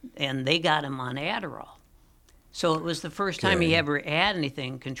 and they got him on Adderall. So it was the first time he ever had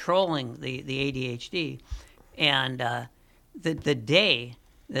anything controlling the ADHD, and the day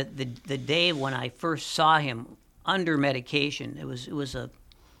when I first saw him under medication, it was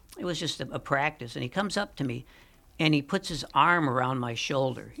just a practice, and he comes up to me, and he puts his arm around my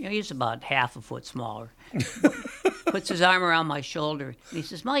shoulder. He's about half a foot smaller. Puts his arm around my shoulder, and he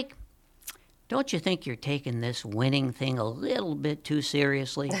says, "Mike, don't you think you're taking this winning thing a little bit too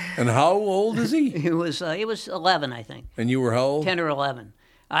seriously?" And how old is he? He was 11, I think. And you were how old? 10 or 11.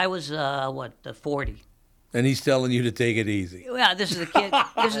 I was 40. And he's telling you to take it easy. Yeah, this is the kid.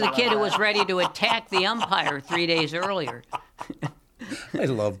 This is the kid who was ready to attack the umpire 3 days earlier. I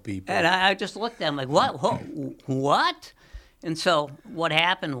love people. And I just looked at him like, what? And so what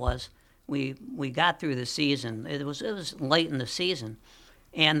happened was we got through the season. It was late in the season.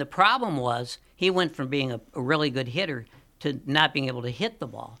 And the problem was he went from being a really good hitter to not being able to hit the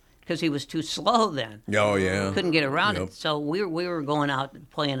ball because he was too slow then. Oh, yeah. Couldn't get around it. So we were going out and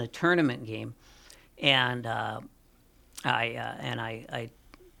playing a tournament game, and I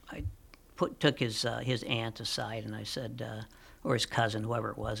took his aunt aside, and I said, or his cousin, whoever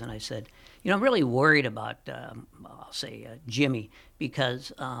it was, and I said, I'm really worried about, I'll say, Jimmy,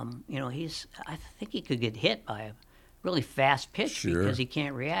 because I think he could get hit by a really fast pitch because he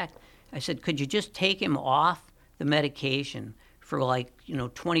can't react. I said, could you just take him off the medication for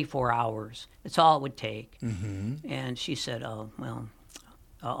 24 hours. It's all it would take. And she said, "Oh, well,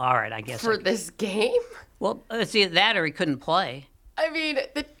 all right, I guess." For this game? Well, it's either that or he couldn't play. I mean,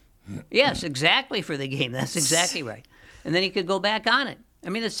 Yes, exactly, for the game. That's exactly right. And then he could go back on it. I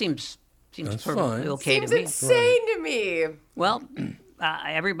mean, it seems perfectly fine. okay seems to me. insane to me. Well,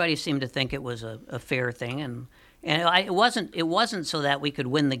 everybody seemed to think it was a fair thing, and it wasn't so that we could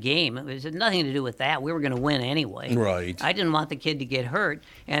win the game. It had nothing to do with that. We were going to win anyway. Right. I didn't want the kid to get hurt,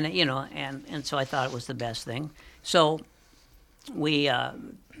 and and so I thought it was the best thing. So we a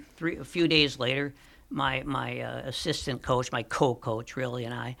few days later, my assistant coach, my co-coach really,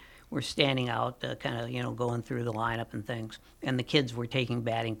 and I were standing out, kind of going through the lineup and things, and the kids were taking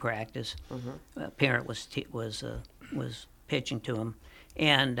batting practice. A parent was pitching to him,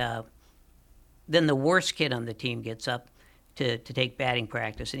 and then the worst kid on the team gets up to take batting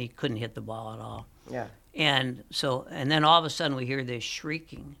practice, and he couldn't hit the ball at all. Yeah. And then all of a sudden we hear this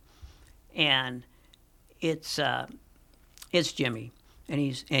shrieking, and it's Jimmy, and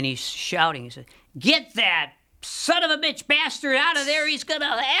he's shouting. He said, "Get that son of a bitch bastard out of there! He's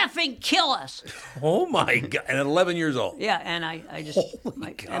gonna effing kill us!" Oh my God! And at 11 years old. Yeah, and I just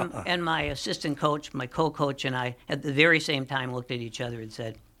and my assistant coach, my co-coach, and I at the very same time looked at each other and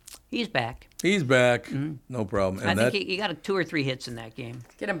said, "He's back. He's back. No problem." And I think he got 2 or 3 hits in that game.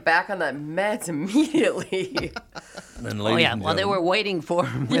 Get him back on that meds immediately. Oh yeah, well they were waiting for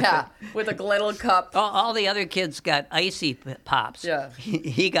him. With a little cup. All the other kids got icy pops. Yeah.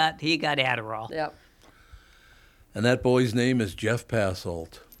 He got Adderall. Yep. And that boy's name is Jeff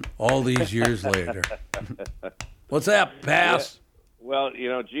Passolt. All these years later. What's that, Pass? Well,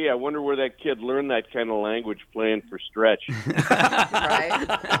 gee, I wonder where that kid learned that kind of language playing for stretch. Right?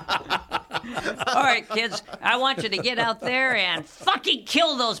 All right, kids, I want you to get out there and fucking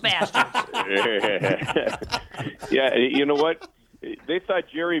kill those bastards. Yeah, you know what? They thought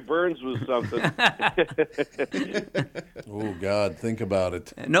Jerry Burns was something. Oh, God, think about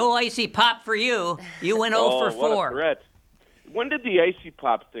it. No icy pop for you. You went 0 for 4. What a threat. When did the icy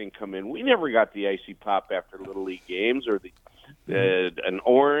pop thing come in? We never got the icy pop after Little League games or an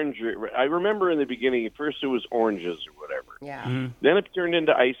orange. I remember in the beginning, at first it was oranges or whatever. Yeah. Then it turned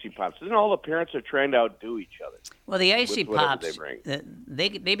into icy pops. Then all the parents are trying to outdo each other. Well, the icy pops, they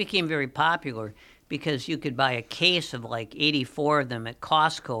became very popular because you could buy a case of 84 of them at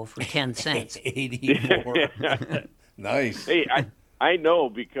Costco for 10 cents. 84. Nice. Hey, I know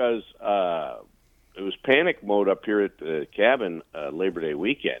because it was panic mode up here at the cabin Labor Day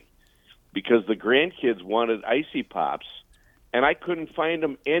weekend because the grandkids wanted icy pops, and I couldn't find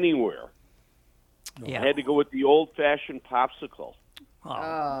them anywhere. Yeah. I had to go with the old-fashioned popsicle.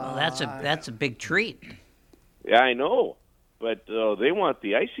 Well, that's a big treat. Yeah, I know. But they want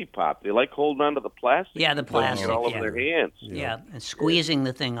the icy pop. They like holding on to the plastic. Yeah, the plastic. All over their hands. Yeah, and squeezing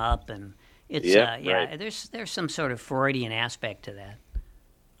the thing up, and it's right. There's some sort of Freudian aspect to that.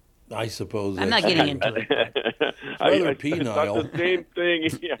 I suppose. I'm not getting into it. Rather I penile. thought the same thing.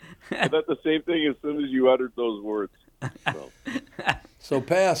 Yeah, I thought the same thing as soon as you uttered those words. So,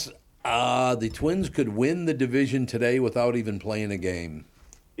 Pass, the Twins could win the division today without even playing a game.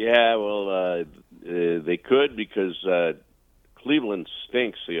 Yeah, well, they could because Cleveland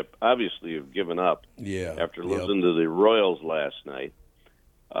stinks. They obviously have given up after losing to the Royals last night.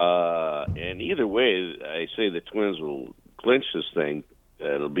 And either way, I say the Twins will clinch this thing.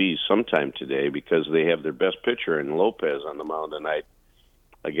 It'll be sometime today because they have their best pitcher in Lopez on the mound tonight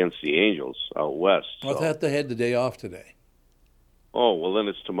against the Angels out west. I thought they had the day off today. Oh, well, then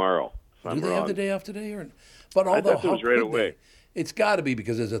it's tomorrow. Do they have the day off today? But I thought it was right away. It's got to be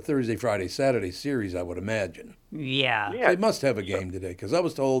because it's a Thursday, Friday, Saturday series, I would imagine. Yeah. They must have a game today because I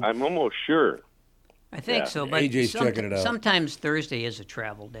was told. I'm almost sure. I think so, but AJ's checking it out. Sometimes Thursday is a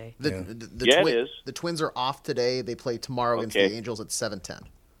travel day. It is. The Twins are off today. They play tomorrow against the Angels at 7:10.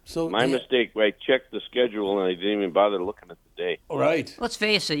 So my mistake. I checked the schedule and I didn't even bother looking at the day. All right. Let's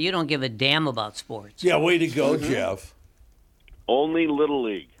face it, you don't give a damn about sports. Yeah, way to go, Jeff. Only Little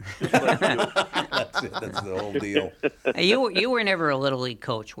League. Just like you. That's it. That's the whole deal. You were never a Little League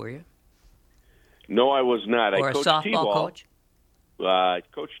coach, were you? No, I was not. Or I coached a softball T-ball. coach? I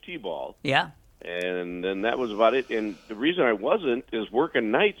coached T-ball. Yeah. And then that was about it. And the reason I wasn't is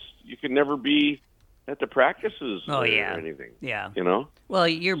working nights. You could never be at the practices or anything. Yeah. You know? Well,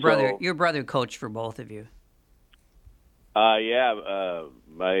 your brother coached for both of you.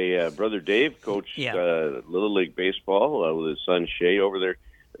 My brother Dave coached Little League Baseball with his son Shay over there.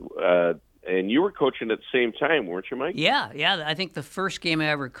 And you were coaching at the same time, weren't you, Mike? Yeah. I think the first game I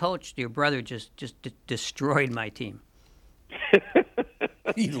ever coached, your brother just destroyed my team.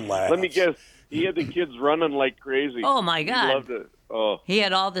 He laughed. Let me guess. He had the kids running like crazy. Oh my God! He loved it. Oh, he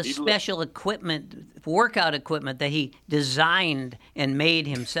had all this special equipment, workout equipment that he designed and made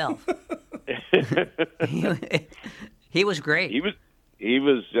himself. He was great. He was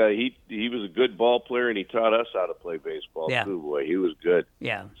a good ball player, and he taught us how to play baseball too. Boy, he was good.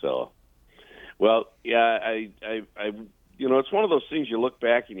 Yeah. So, well, yeah, I it's one of those things you look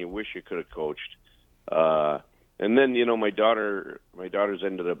back and you wish you could have coached. And then, my daughters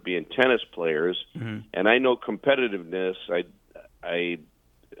ended up being tennis players, and I know competitiveness. I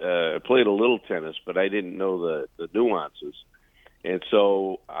played a little tennis, but I didn't know the nuances, and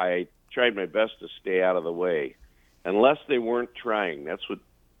so I tried my best to stay out of the way, unless they weren't trying. That's what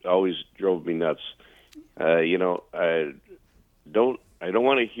always drove me nuts. I don't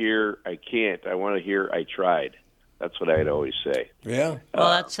want to hear I can't. I want to hear I tried. That's what I'd always say. Yeah.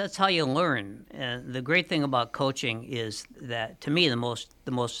 Well, that's how you learn. The great thing about coaching is that, to me, the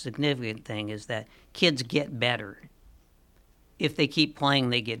most significant thing is that kids get better. If they keep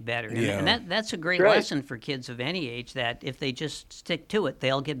playing, they get better. And that's a great lesson for kids of any age, that if they just stick to it,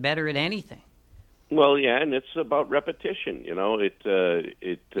 they'll get better at anything. Well, yeah, and it's about repetition. It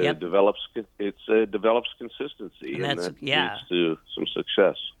develops consistency, and that leads to some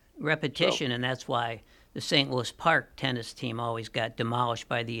success. Repetition, and that's why the St. Louis Park tennis team always got demolished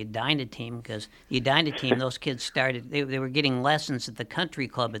by the Edina team, because the Edina team, those kids started, they were getting lessons at the country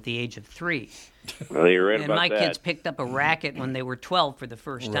club at the age of 3. Well, you're right about that. And my kids picked up a racket when they were 12 for the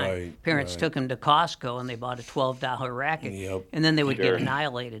first time. Parents took them to Costco, and they bought a $12 racket. And then they would get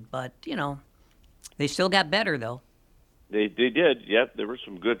annihilated. But, they still got better, though. They did. Yep, there were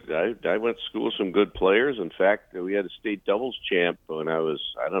some good. I went to school with some good players. In fact, we had a state doubles champ when I was,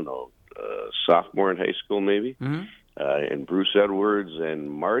 sophomore in high school, maybe. And Bruce Edwards and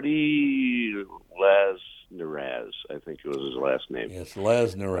Marty Lasneraz, I think it was his last name. Yes,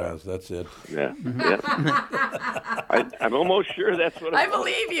 Lasneraz, that's it. Yeah. I'm almost sure that's what I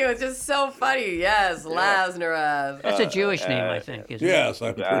believe you. It's just so funny. Yes, Lasneraz. That's a Jewish name, I think, isn't it? Yes,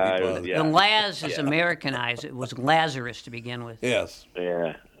 I'm pretty positive. The Laz is Americanized. It was Lazarus to begin with. Yes.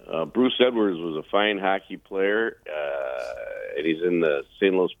 Yeah. Bruce Edwards was a fine hockey player, and he's in the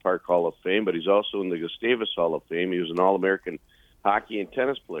St. Louis Park Hall of Fame, but he's also in the Gustavus Hall of Fame. He was an All-American hockey and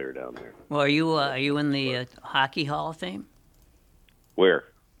tennis player down there. Well, are you in the Hockey Hall of Fame? Where?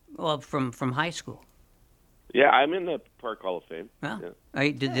 Well, from high school. Yeah, I'm in the Park Hall of Fame. Well,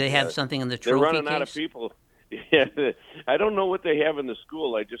 did they have something in the trophy They're running case? out of people. Yeah, I don't know what they have in the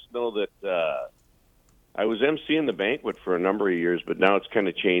school. I just know that I was emceeing the banquet for a number of years, but now it's kind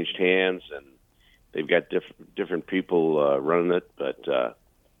of changed hands, and they've got different people running it. But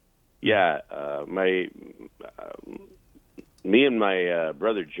me and my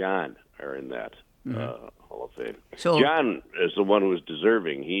brother John are in that Hall of Fame. So John is the one who was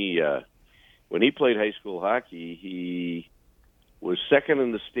deserving. He when he played high school hockey, he was second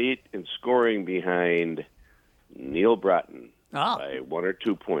in the state in scoring behind Neil Broughton by 1 or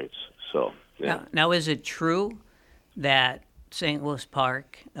 2 points. So. Yeah. Now, is it true that St. Louis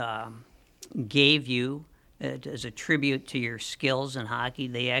Park gave you, as a tribute to your skills in hockey,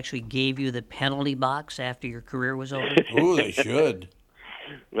 they actually gave you the penalty box after your career was over? Ooh, they should.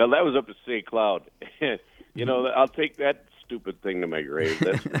 Well, that was up to St. Cloud. I'll take that stupid thing to my grave,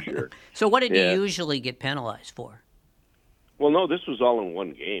 that's for sure. So what did you usually get penalized for? Well, no, this was all in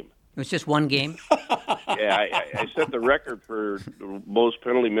one game. It was just one game? Yeah, I set the record for the most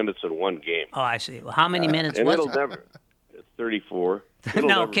penalty minutes in one game. Oh, I see. Well, how many minutes was it? It's 34.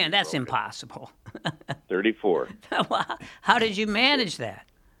 No, Ken, that's impossible. 34. How did you manage that?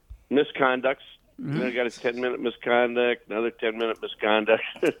 Misconducts. Then I got a 10-minute misconduct, another 10-minute misconduct.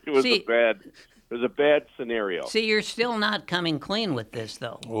 It was a bad scenario. See, you're still not coming clean with this,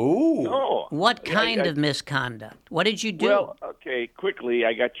 though. Ooh. No. What kind of misconduct? What did you do? Well, okay, quickly,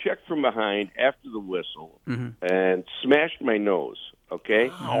 I got checked from behind after the whistle and smashed my nose,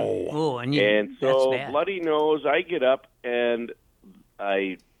 okay? Oh, and so bloody nose, I get up and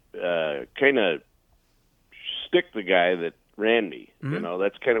I kind of stick the guy that ran me.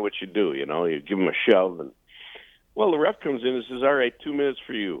 That's kind of what you do, you give him a shove. And well, the ref comes in and says, all right, 2 minutes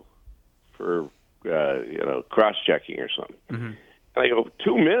for you for, cross-checking or something. And I go,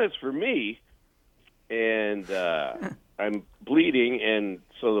 2 minutes for me? And I'm bleeding, and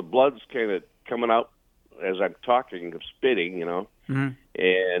so the blood's kind of coming out as I'm talking, spitting,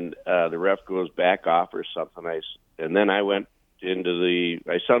 And the ref goes back off or something. And then I went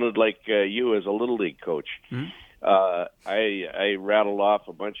I sounded like you as a Little League coach. I rattled off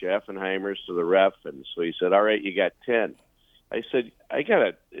a bunch of Effenheimers to the ref, and so he said, all right, you got 10. I said, I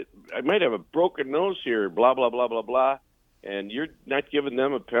might have a broken nose here, blah, blah, blah, blah, blah, and you're not giving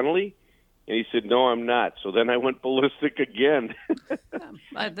them a penalty? And he said, no, I'm not. So then I went ballistic again.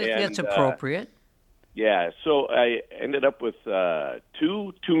 I think that's appropriate. Yeah, so I ended up with 2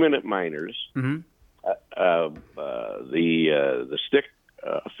 2-minute minors, the stick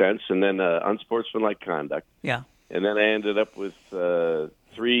offense, and then unsportsmanlike conduct. Yeah. And then I ended up with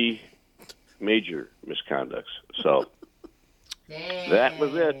 3 major misconducts. So that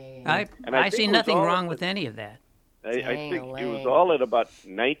was it. I see nothing wrong with any of that. I think it was all at about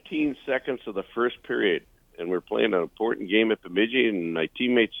 19 seconds of the first period, and we're playing an important game at Bemidji, and my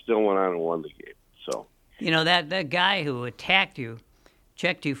teammates still went on and won the game. So, that guy who attacked you,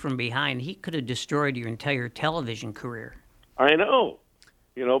 checked you from behind, he could have destroyed your entire television career. I know,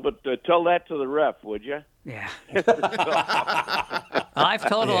 but tell that to the ref, would you? Yeah. I've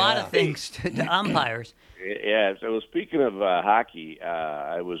told a lot of things to umpires. Yeah, so speaking of hockey,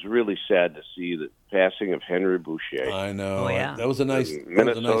 I was really sad to see the passing of Henry Boucher. I know. Oh, yeah. That was a nice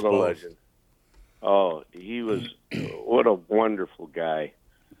Minnesota legend. Oh, he was what a wonderful guy.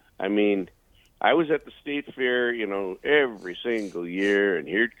 I mean, I was at the state fair, every single year, and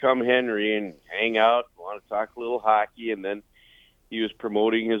here'd come Henry and hang out, want to talk a little hockey, and then he was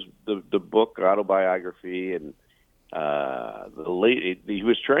promoting the book autobiography, and he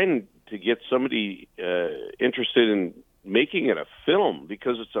was trying to get somebody interested in making it a film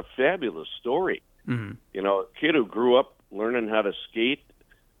because it's a fabulous story. Mm-hmm. A kid who grew up learning how to skate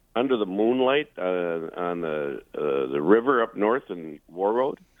under the moonlight on the river up north in War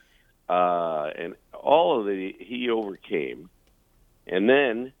Road, and all of he overcame, and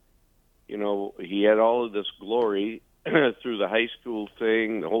then he had all of this glory through the high school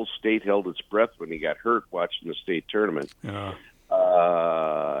thing. The whole state held its breath when he got hurt watching the state tournament.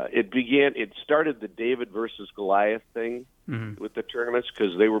 It started the David versus Goliath thing with the tournaments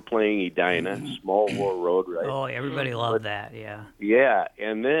because they were playing Edina, small War Road, right? Oh, everybody loved that, yeah. Yeah,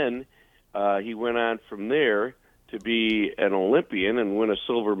 and then he went on from there to be an Olympian and win a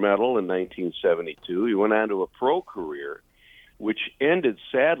silver medal in 1972. He went on to a pro career, which ended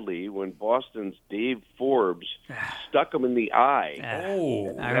sadly when Boston's Dave Forbes stuck him in the eye.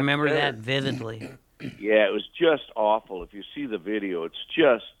 I remember that vividly. Yeah, it was just awful. If you see the video, it's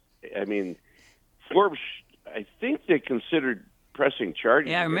just, Forbes, I think they considered pressing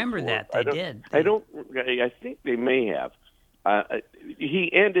charges. Yeah, I remember that. They did. I think they may have.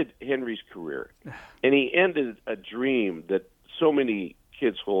 He ended Henry's career, and he ended a dream that so many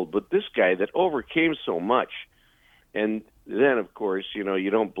kids hold, but this guy that overcame so much. And then, of course, you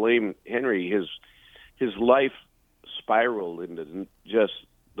don't blame Henry. His life spiraled into just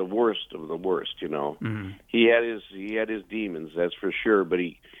the worst of the worst. Mm-hmm. He had his demons, that's for sure. But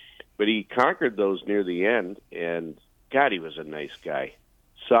he conquered those near the end. And God, he was a nice guy,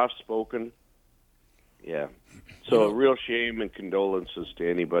 soft spoken. Yeah. So a real shame and condolences to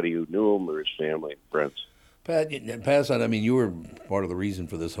anybody who knew him or his family and friends. Pat, you were part of the reason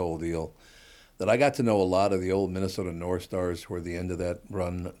for this whole deal. That I got to know a lot of the old Minnesota North Stars toward the end of that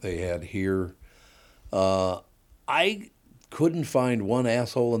run they had here. I couldn't find one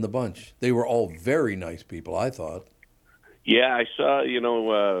asshole in the bunch. They were all very nice people, I thought. Yeah, I saw,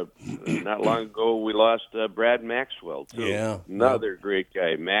 not long ago we lost Brad Maxwell, too. Yeah. Another great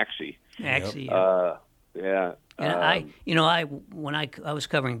guy, Maxie. Maxie. Yeah. And when I was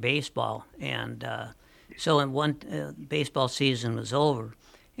covering baseball, and so in one baseball season was over,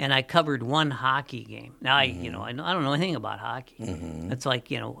 and I covered one hockey game. Now I don't know anything about hockey. Mm-hmm. It's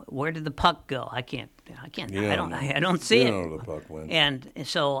like, where did the puck go? I can't. I don't see it. You don't know where the puck went. And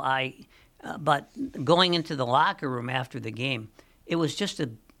so but going into the locker room after the game, it was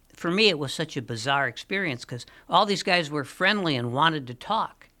for me, it was such a bizarre experience because all these guys were friendly and wanted to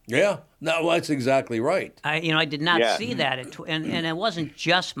talk. Yeah, no, that's exactly right. I did not see that, and it wasn't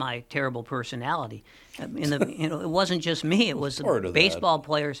just my terrible personality. It wasn't just me. It was the baseball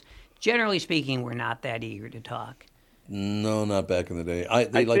players. Generally speaking, were not that eager to talk. No, not back in the day.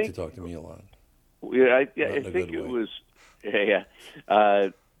 They like to talk to me a lot. Yeah, I think it was. Yeah,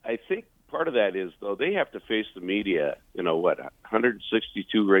 I think part of that is though they have to face the media.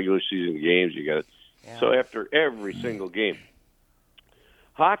 162 regular season games. You got so after every single game.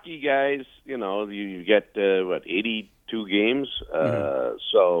 Hockey guys, you get 82 games.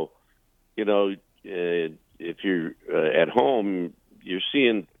 So, if you're at home, you're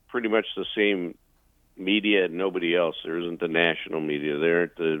seeing pretty much the same media and nobody else. There isn't the national media. There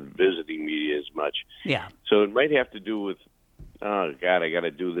aren't the visiting media as much. Yeah. So it might have to do with, oh, God, I got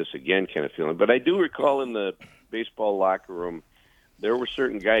to do this again kind of feeling. But I do recall in the baseball locker room, there were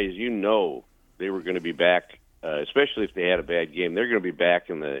certain guys, they were going to be back. Especially if they had a bad game, they're going to be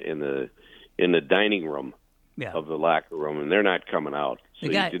back in the dining room of the locker room, and they're not coming out. So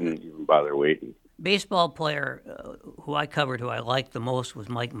he didn't even bother waiting. Baseball player who I covered, who I liked the most, was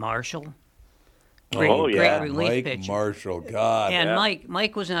Mike Marshall. Great relief Mike pitcher. Marshall, God. And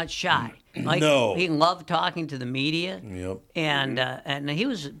Mike was not shy. Mike, he loved talking to the media. Yep. And he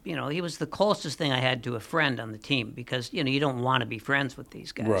was, he was the closest thing I had to a friend on the team because, you don't want to be friends with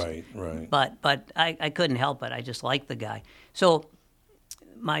these guys. Right. But I couldn't help it. I just liked the guy. So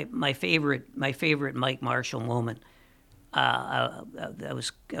my favorite Mike Marshall moment. I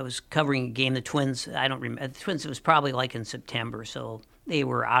was covering a game. The Twins. I don't remember. The Twins. It was probably like in September, so they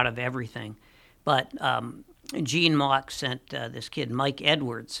were out of everything. But Gene Mauch sent this kid, Mike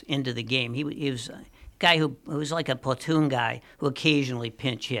Edwards, into the game. He was a guy who was like a platoon guy who occasionally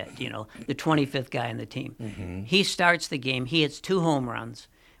pinch hit, the 25th guy in the team. Mm-hmm. He starts the game. He hits 2 home runs,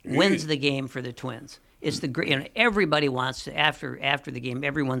 wins the game for the Twins. It's the great. Everybody wants to after the game.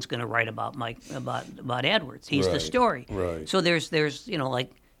 Everyone's going to write about Mike about Edwards. He's the story. Right. So there's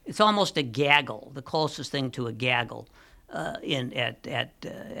like it's almost a gaggle, the closest thing to a gaggle. At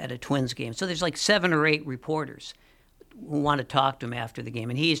a Twins game. So there's like 7 or 8 reporters who want to talk to him after the game.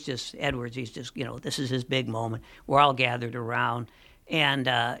 And Edwards, he's just, this is his big moment. We're all gathered around. And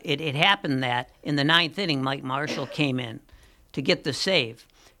it happened that in the 9th inning, Mike Marshall came in to get the save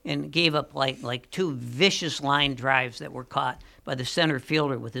and gave up like 2 vicious line drives that were caught by the center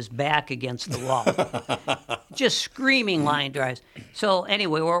fielder with his back against the wall. Just screaming line drives. So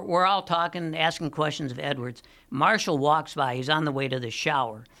anyway, we're all talking, asking questions of Edwards. Marshall walks by. He's on the way to the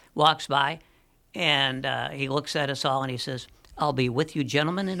shower. Walks by, and he looks at us all, and he says, "I'll be with you,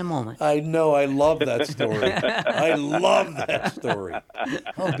 gentlemen, in a moment." I know. I love that story. I love that story.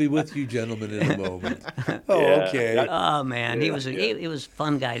 I'll be with you, gentlemen, in a moment. Oh, okay. Oh, man. He was a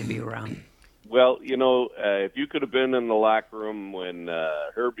fun guy to be around. Well, if you could have been in the locker room when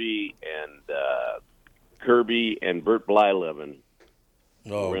Herbie and Kirby and Bert Blyleven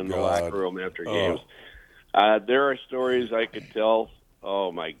were in the locker room after games, there are stories I could tell.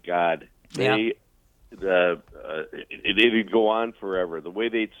 Oh, my God. It'd go on forever. The way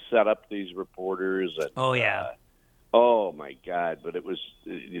they'd set up these reporters. And, oh, my God. But it was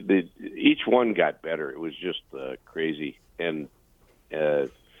each one got better. It was just crazy and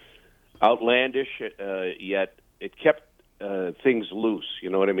outlandish, yet it kept things loose. You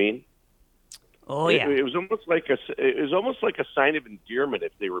know what I mean? Oh, yeah. It was almost like a sign of endearment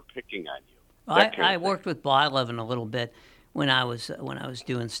if they were picking on you. I worked with Blyleven a little bit when I was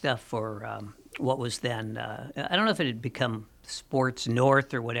doing stuff for what was then I don't know if it had become Sports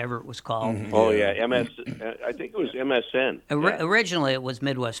North or whatever it was called. Mm-hmm. Oh yeah, I think it was MSN. Originally, it was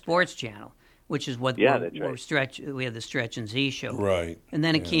Midwest Sports Channel, which is what we had the Stretch and Z show. Right. And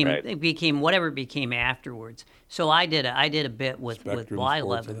then it became whatever it became afterwards. So I did a bit with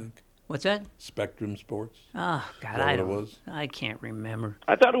Blyleven. What's that? Spectrum Sports. Oh God, I can't remember.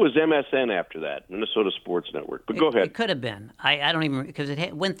 I thought it was MSN after that, Minnesota Sports Network. But go ahead. It could have been. I don't even because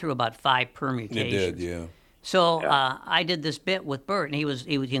it went through about 5 permutations. It did, yeah. So I did this bit with Bert, and he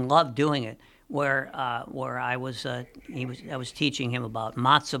loved doing it. Where I was teaching him about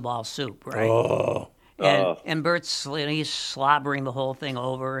matzo ball soup, right? Oh. And Bert's he's slobbering the whole thing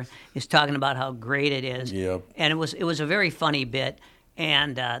over. He's talking about how great it is. Yep. And it was a very funny bit,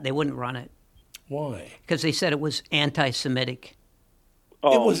 and they wouldn't run it. Why? Because they said it was anti-Semitic.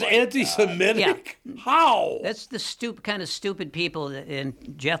 Oh, it was anti-Semitic? Yeah. How? That's the kind of stupid people, and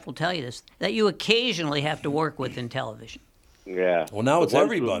Jeff will tell you this, that you occasionally have to work with in television. Yeah. Well, now it's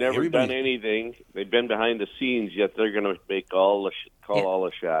everybody. Never done anything. They've been behind the scenes, yet they're going to make all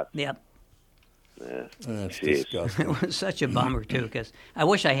the shots. Yep. Yeah. That's disgusting. It was such a bummer too, because I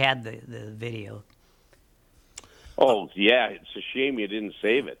wish I had the video. Oh yeah, it's a shame you didn't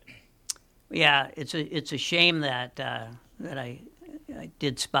save it. Yeah, it's a shame that I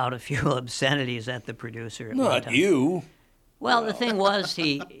did spout a few obscenities at the producer. At Not you. Well, the thing was,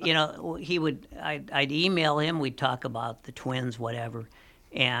 I'd email him. We'd talk about the Twins, whatever,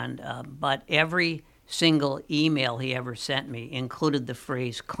 but every single email he ever sent me included the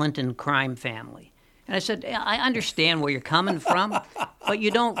phrase Clinton crime family. And I said, I understand where you're coming from, but you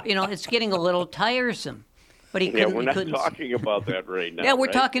don't, it's getting a little tiresome. But he couldn't. Yeah, we're not talking about that right now. Yeah,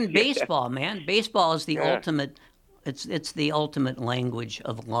 we're talking baseball, man. Baseball is the ultimate. It's the ultimate language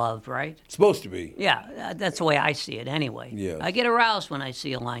of love, right? It's supposed to be. Yeah, that's the way I see it anyway. Yes. I get aroused when I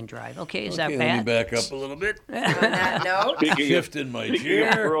see a line drive. Okay, is that bad? Let me back up a little bit. On that note, Shifting my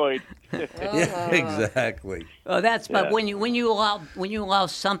chair. Yeah, exactly. Oh, but when you allow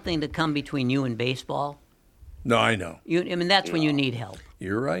something to come between you and baseball. No, I know. That's when you need help.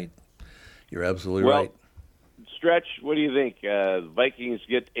 You're right. You're absolutely right. Stretch, what do you think? Vikings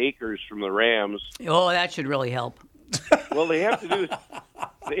get Akers from the Rams. Oh, that should really help. Well, they have to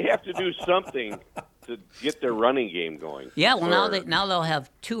They have to do something to get their running game going. Yeah, well, now they'll have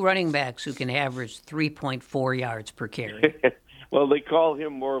 2 running backs who can average 3.4 yards per carry. Well, they call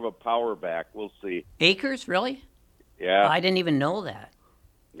him more of a power back. We'll see. Akers, really? Yeah. I didn't even know that.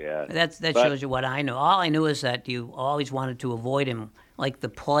 Yeah. That shows you what I know. All I knew is that you always wanted to avoid him like the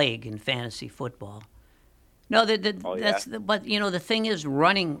plague in fantasy football. No, but the thing is,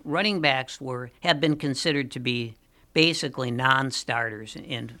 running backs have been considered to be basically non-starters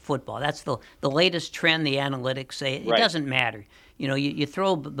in football. That's the latest trend. The analytics say it doesn't matter. You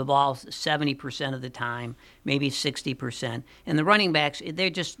throw the ball 70% of the time, maybe 60%, and the running backs they're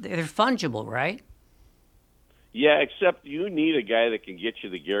fungible, right? Yeah, except you need a guy that can get you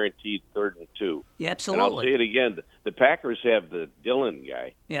the guaranteed 3rd and 2. Yeah, absolutely. And I'll say it again: the Packers have the Dillon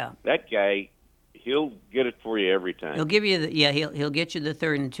guy. Yeah, that guy, he'll get it for you every time. He'll give you he'll get you the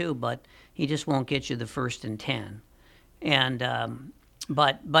 3rd and 2, but he just won't get you the 1st and 10. And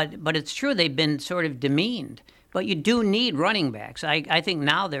but it's true they've been sort of demeaned. But you do need running backs. I think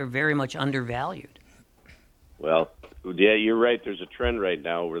now they're very much undervalued. Well, yeah, you're right. There's a trend right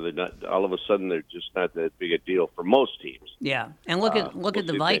now where they're not. All of a sudden, they're just not that big a deal for most teams. Yeah, and look at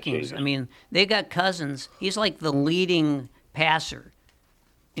the Vikings. I mean, they got Cousins. He's like the leading passer.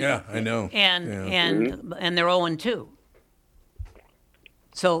 Yeah, I know. And they're 0-2.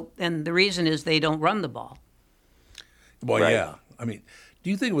 So, and the reason is they don't run the ball. Well, yeah. I mean, do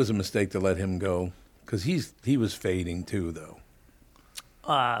you think it was a mistake to let him go? Because he was fading too, though.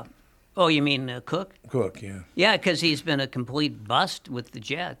 Oh, you mean Cook? Cook, yeah. Yeah, because he's been a complete bust with the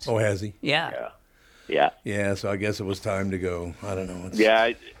Jets. Oh, has he? Yeah. Yeah, so I guess it was time to go. I don't know.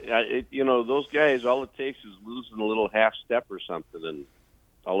 Those guys, all it takes is losing a little half step or something, and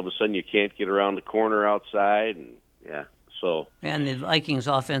all of a sudden you can't get around the corner outside, and And the Vikings'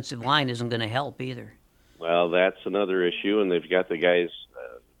 offensive line isn't going to help either. Well, that's another issue, and they've got the guys,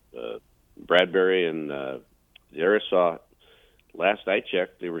 Bradbury and Darisaw. Last I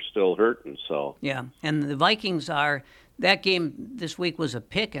checked, they were still hurting. So yeah, and the Vikings that game this week was a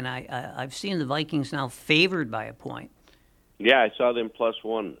pick, and I've seen the Vikings now favored by a point. Yeah, I saw them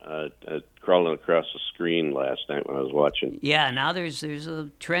 +1 crawling across the screen last night when I was watching. Yeah, now there's a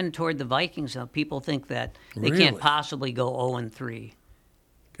trend toward the Vikings now. People think that they can't possibly go 0-3.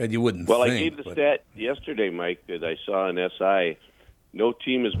 God, you wouldn't. Well, I gave the stat yesterday, Mike, that I saw in SI. No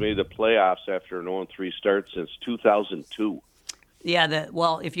team has made the playoffs after an 0-3 start since 2002. Yeah,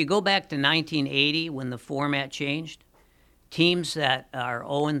 if you go back to 1980 when the format changed, teams that are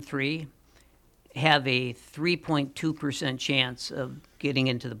 0-3 have a 3.2% chance of getting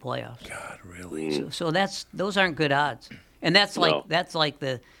into the playoffs. God, really? So those aren't good odds, and that's like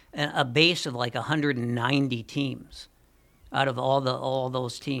a base of like 190 teams out of all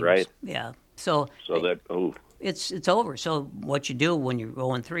those teams. Right. Yeah. So that it's over. So what you do when you're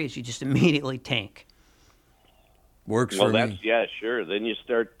 0-3 is you just immediately tank. Works for me. Yeah, sure. Then you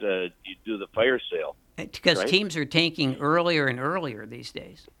start, you do the fire sale. Because teams are tanking earlier and earlier these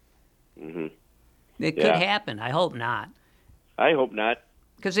days. Mm-hmm. It could happen. I hope not. I hope not.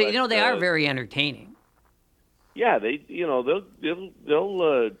 Because they are very entertaining. Yeah, they'll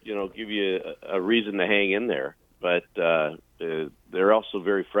give you a reason to hang in there, but they're also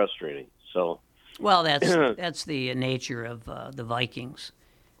very frustrating. So. Well, that's the nature of the Vikings.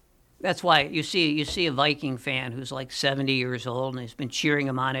 That's why you see a Viking fan who's like 70 years old and he's been cheering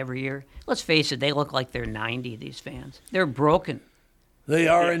them on every year. Let's face it, they look like they're 90, these fans. They're broken. They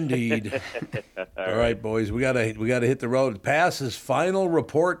are indeed. All right, boys, we gotta hit the road. Pass's final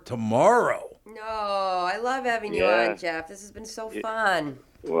report tomorrow. No, I love having you on, Jeff. This has been so fun.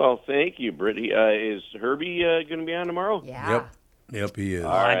 Well, thank you, Brittany. Is Herbie going to be on tomorrow? Yeah. Yep, he is.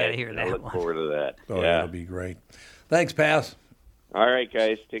 All right. I gotta hear that. I look forward to that. Oh, that'll be great. Thanks, Pass. All right,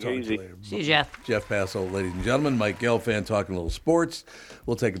 guys. Take it easy. See you, Jeff. Jeff Passolt, ladies and gentlemen. Mike Gelfand talking a little sports.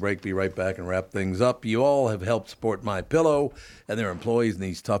 We'll take a break, be right back, and wrap things up. You all have helped support MyPillow and their employees in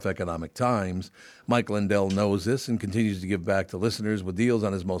these tough economic times. Mike Lindell knows this and continues to give back to listeners with deals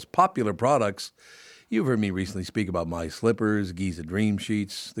on his most popular products. You've heard me recently speak about my slippers, Giza Dream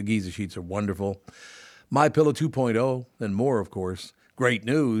Sheets. The Giza Sheets are wonderful. MyPillow 2.0 and more, of course. Great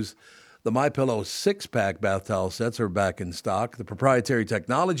news. The MyPillow 6-pack bath towel sets are back in stock. The proprietary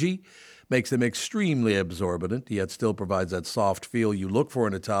technology makes them extremely absorbent, yet still provides that soft feel you look for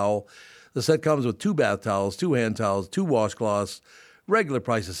in a towel. The set comes with 2 bath towels, 2 hand towels, 2 washcloths. Regular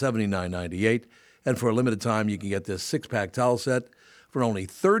price is $79.98. And for a limited time, you can get this 6-pack towel set for only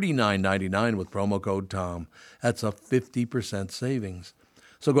 $39.99 with promo code TOM. That's a 50% savings.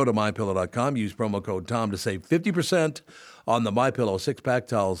 So go to MyPillow.com, use promo code TOM to save 50% on the MyPillow 6-pack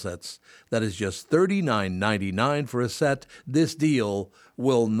towel sets. That is just $39.99 for a set. This deal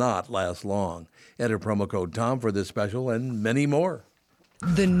will not last long. Enter promo code TOM for this special and many more.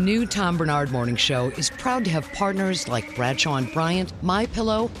 The new Tom Barnard Morning Show is proud to have partners like Bradshaw and Bryant,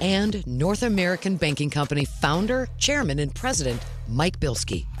 MyPillow, and North American Banking Company founder, chairman, and president, Mike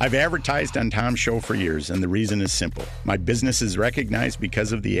Bilski. I've advertised on Tom's show for years, and the reason is simple. My business is recognized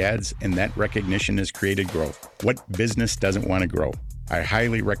because of the ads, and that recognition has created growth. What business doesn't want to grow? I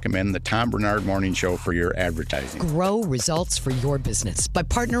highly recommend the Tom Barnard Morning Show for your advertising. Grow results for your business by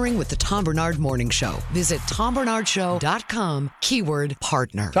partnering with the Tom Barnard Morning Show. Visit TomBarnardShow.com, keyword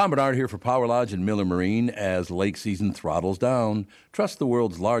partner. Tom Barnard here for Power Lodge and Miller Marine as lake season throttles down. Trust the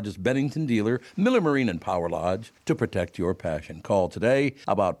world's largest Bennington dealer, Miller Marine and Power Lodge, to protect your passion. Call today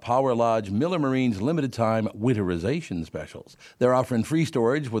about Power Lodge Miller Marine's limited time winterization specials. They're offering free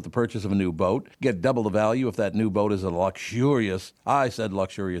storage with the purchase of a new boat. Get double the value if that new boat is a luxurious, I said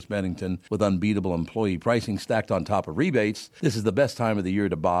luxurious Bennington, with unbeatable employee pricing stacked on top of rebates. This is the best time of the year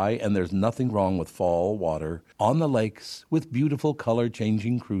to buy, and there's nothing wrong with fall water on the lakes with beautiful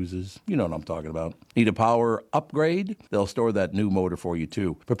color-changing cruises. You know what I'm talking about. Need a power upgrade? They'll store that new motor for you,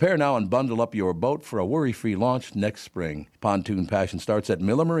 too. Prepare now and bundle up your boat for a worry-free launch next spring. Pontoon passion starts at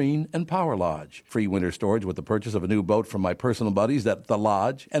Miller Marine and Power Lodge. Free winter storage with the purchase of a new boat from my personal buddies at The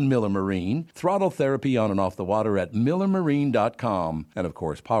Lodge and Miller Marine. Throttle therapy on and off the water at MillerMarine.com. And, of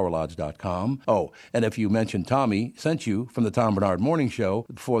course, PowerLodge.com. Oh, and if you mention Tommy sent you from the Tom Barnard Morning Show,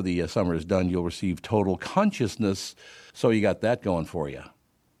 before the summer is done, you'll receive total consciousness. So you got that going for you.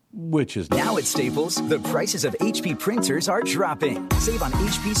 Which is now at Staples, the prices of HP printers are dropping. Save on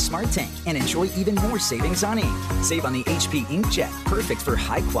HP Smart Tank and enjoy even more savings on ink. Save on the HP Inkjet, perfect for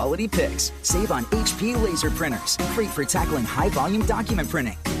high-quality pics. Save on HP laser printers, great for tackling high-volume document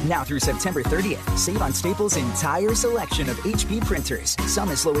printing. Now through September 30th, save on Staples' entire selection of HP printers, some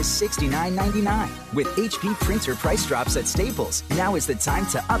as low as $69.99. With HP printer price drops at Staples, now is the time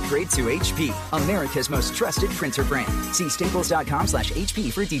to upgrade to HP, America's most trusted printer brand. See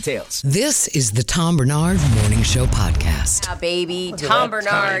staples.com/HP for details. This is the Tom Barnard Morning Show podcast. Yeah, baby. Tom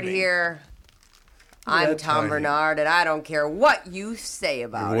Barnard here. I'm Tom Barnard, and I don't care what you say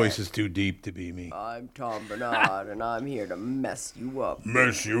about it. Your voice is too deep to be me. I'm Tom Barnard, and I'm here to mess you up.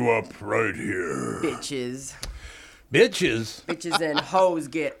 Mess you up right here. Bitches. Bitches? Bitches and hoes,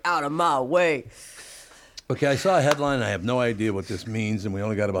 get out of my way. Okay, I saw a headline. I have no idea what this means, and we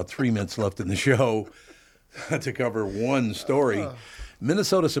only got about 3 minutes left in the show to cover one story.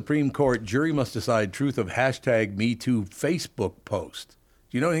 Minnesota Supreme Court jury must decide truth of #MeToo Facebook post.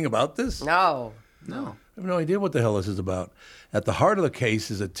 Do you know anything about this? No. I have no idea what the hell this is about. At the heart of the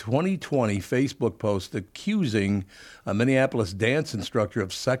case is a 2020 Facebook post accusing a Minneapolis dance instructor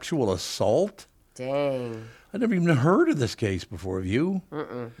of sexual assault. Dang. I've never even heard of this case before. Have you?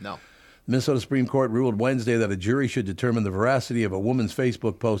 No. The Minnesota Supreme Court ruled Wednesday that a jury should determine the veracity of a woman's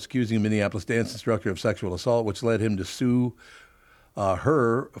Facebook post accusing a Minneapolis dance instructor of sexual assault, which led him to sue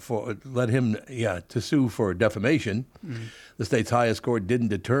sue for defamation. Mm-hmm. The state's highest court didn't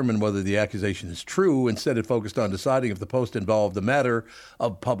determine whether the accusation is true. Instead, it focused on deciding if the post involved a matter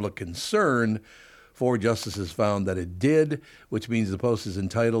of public concern. 4 justices found that it did, which means the post is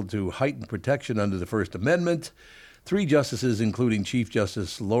entitled to heightened protection under the First Amendment. 3 justices, including Chief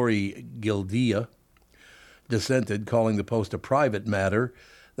Justice Lori Gildia, dissented, calling the post a private matter.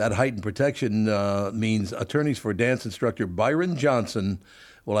 That heightened protection means attorneys for dance instructor Byron Johnson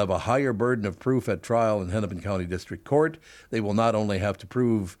will have a higher burden of proof at trial in Hennepin County District Court. They will not only have to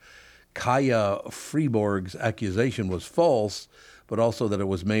prove Kaya Freeborg's accusation was false, but also that it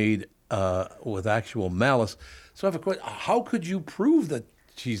was made with actual malice. So I have a question. How could you prove that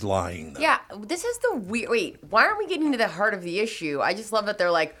she's lying, though? Yeah, this is the weird... Wait, why aren't we getting to the heart of the issue? I just love that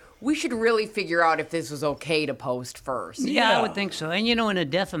they're like, we should really figure out if this was okay to post first. Yeah, I would think so. And, in a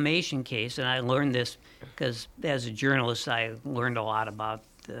defamation case, and I learned this because as a journalist, I learned a lot about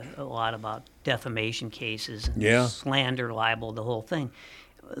defamation cases, and slander, libel, the whole thing.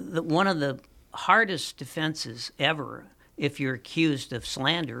 One of the hardest defenses ever, if you're accused of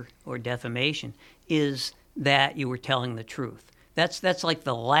slander or defamation, is that you were telling the truth. That's like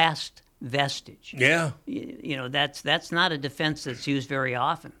the last vestige. Yeah. That's not a defense that's used very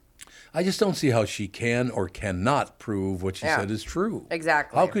often. I just don't see how she can or cannot prove what she said is true.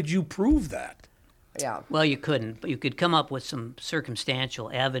 Exactly. How could you prove that? Yeah. Well, you couldn't, but you could come up with some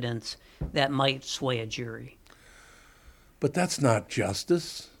circumstantial evidence that might sway a jury. But that's not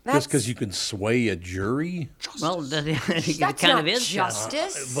justice. Just because you can sway a jury? Well, That's kind not of is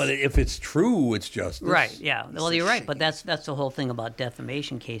justice. But if it's true, it's justice. Right, yeah. Well, you're right, but that's the whole thing about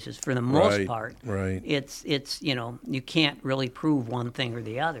defamation cases. For the most part, it's you can't really prove one thing or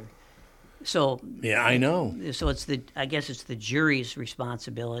the other. So yeah, I know. So I guess it's the jury's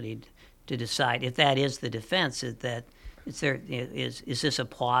responsibility to decide if that is the defense. Is this a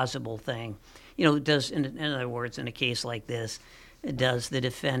plausible thing? In other words, in a case like this, does the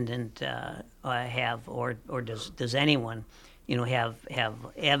defendant have, or does anyone, have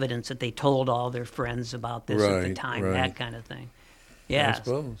evidence that they told all their friends about this at the time, that kind of thing? Yeah, I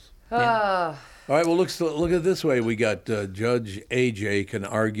suppose. Yeah. All right. Well, look at it this way. We got Judge AJ can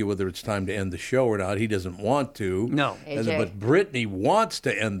argue whether it's time to end the show or not. He doesn't want to. No. AJ. But Brittany wants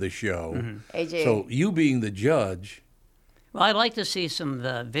to end the show. Mm-hmm. AJ. So you being the judge. Well, I'd like to see some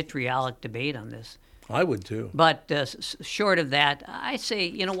vitriolic debate on this. I would too. But short of that, I say,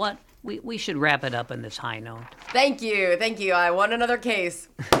 you know what? We should wrap it up on this high note. Thank you. I won another case.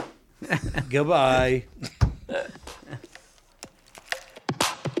 Goodbye.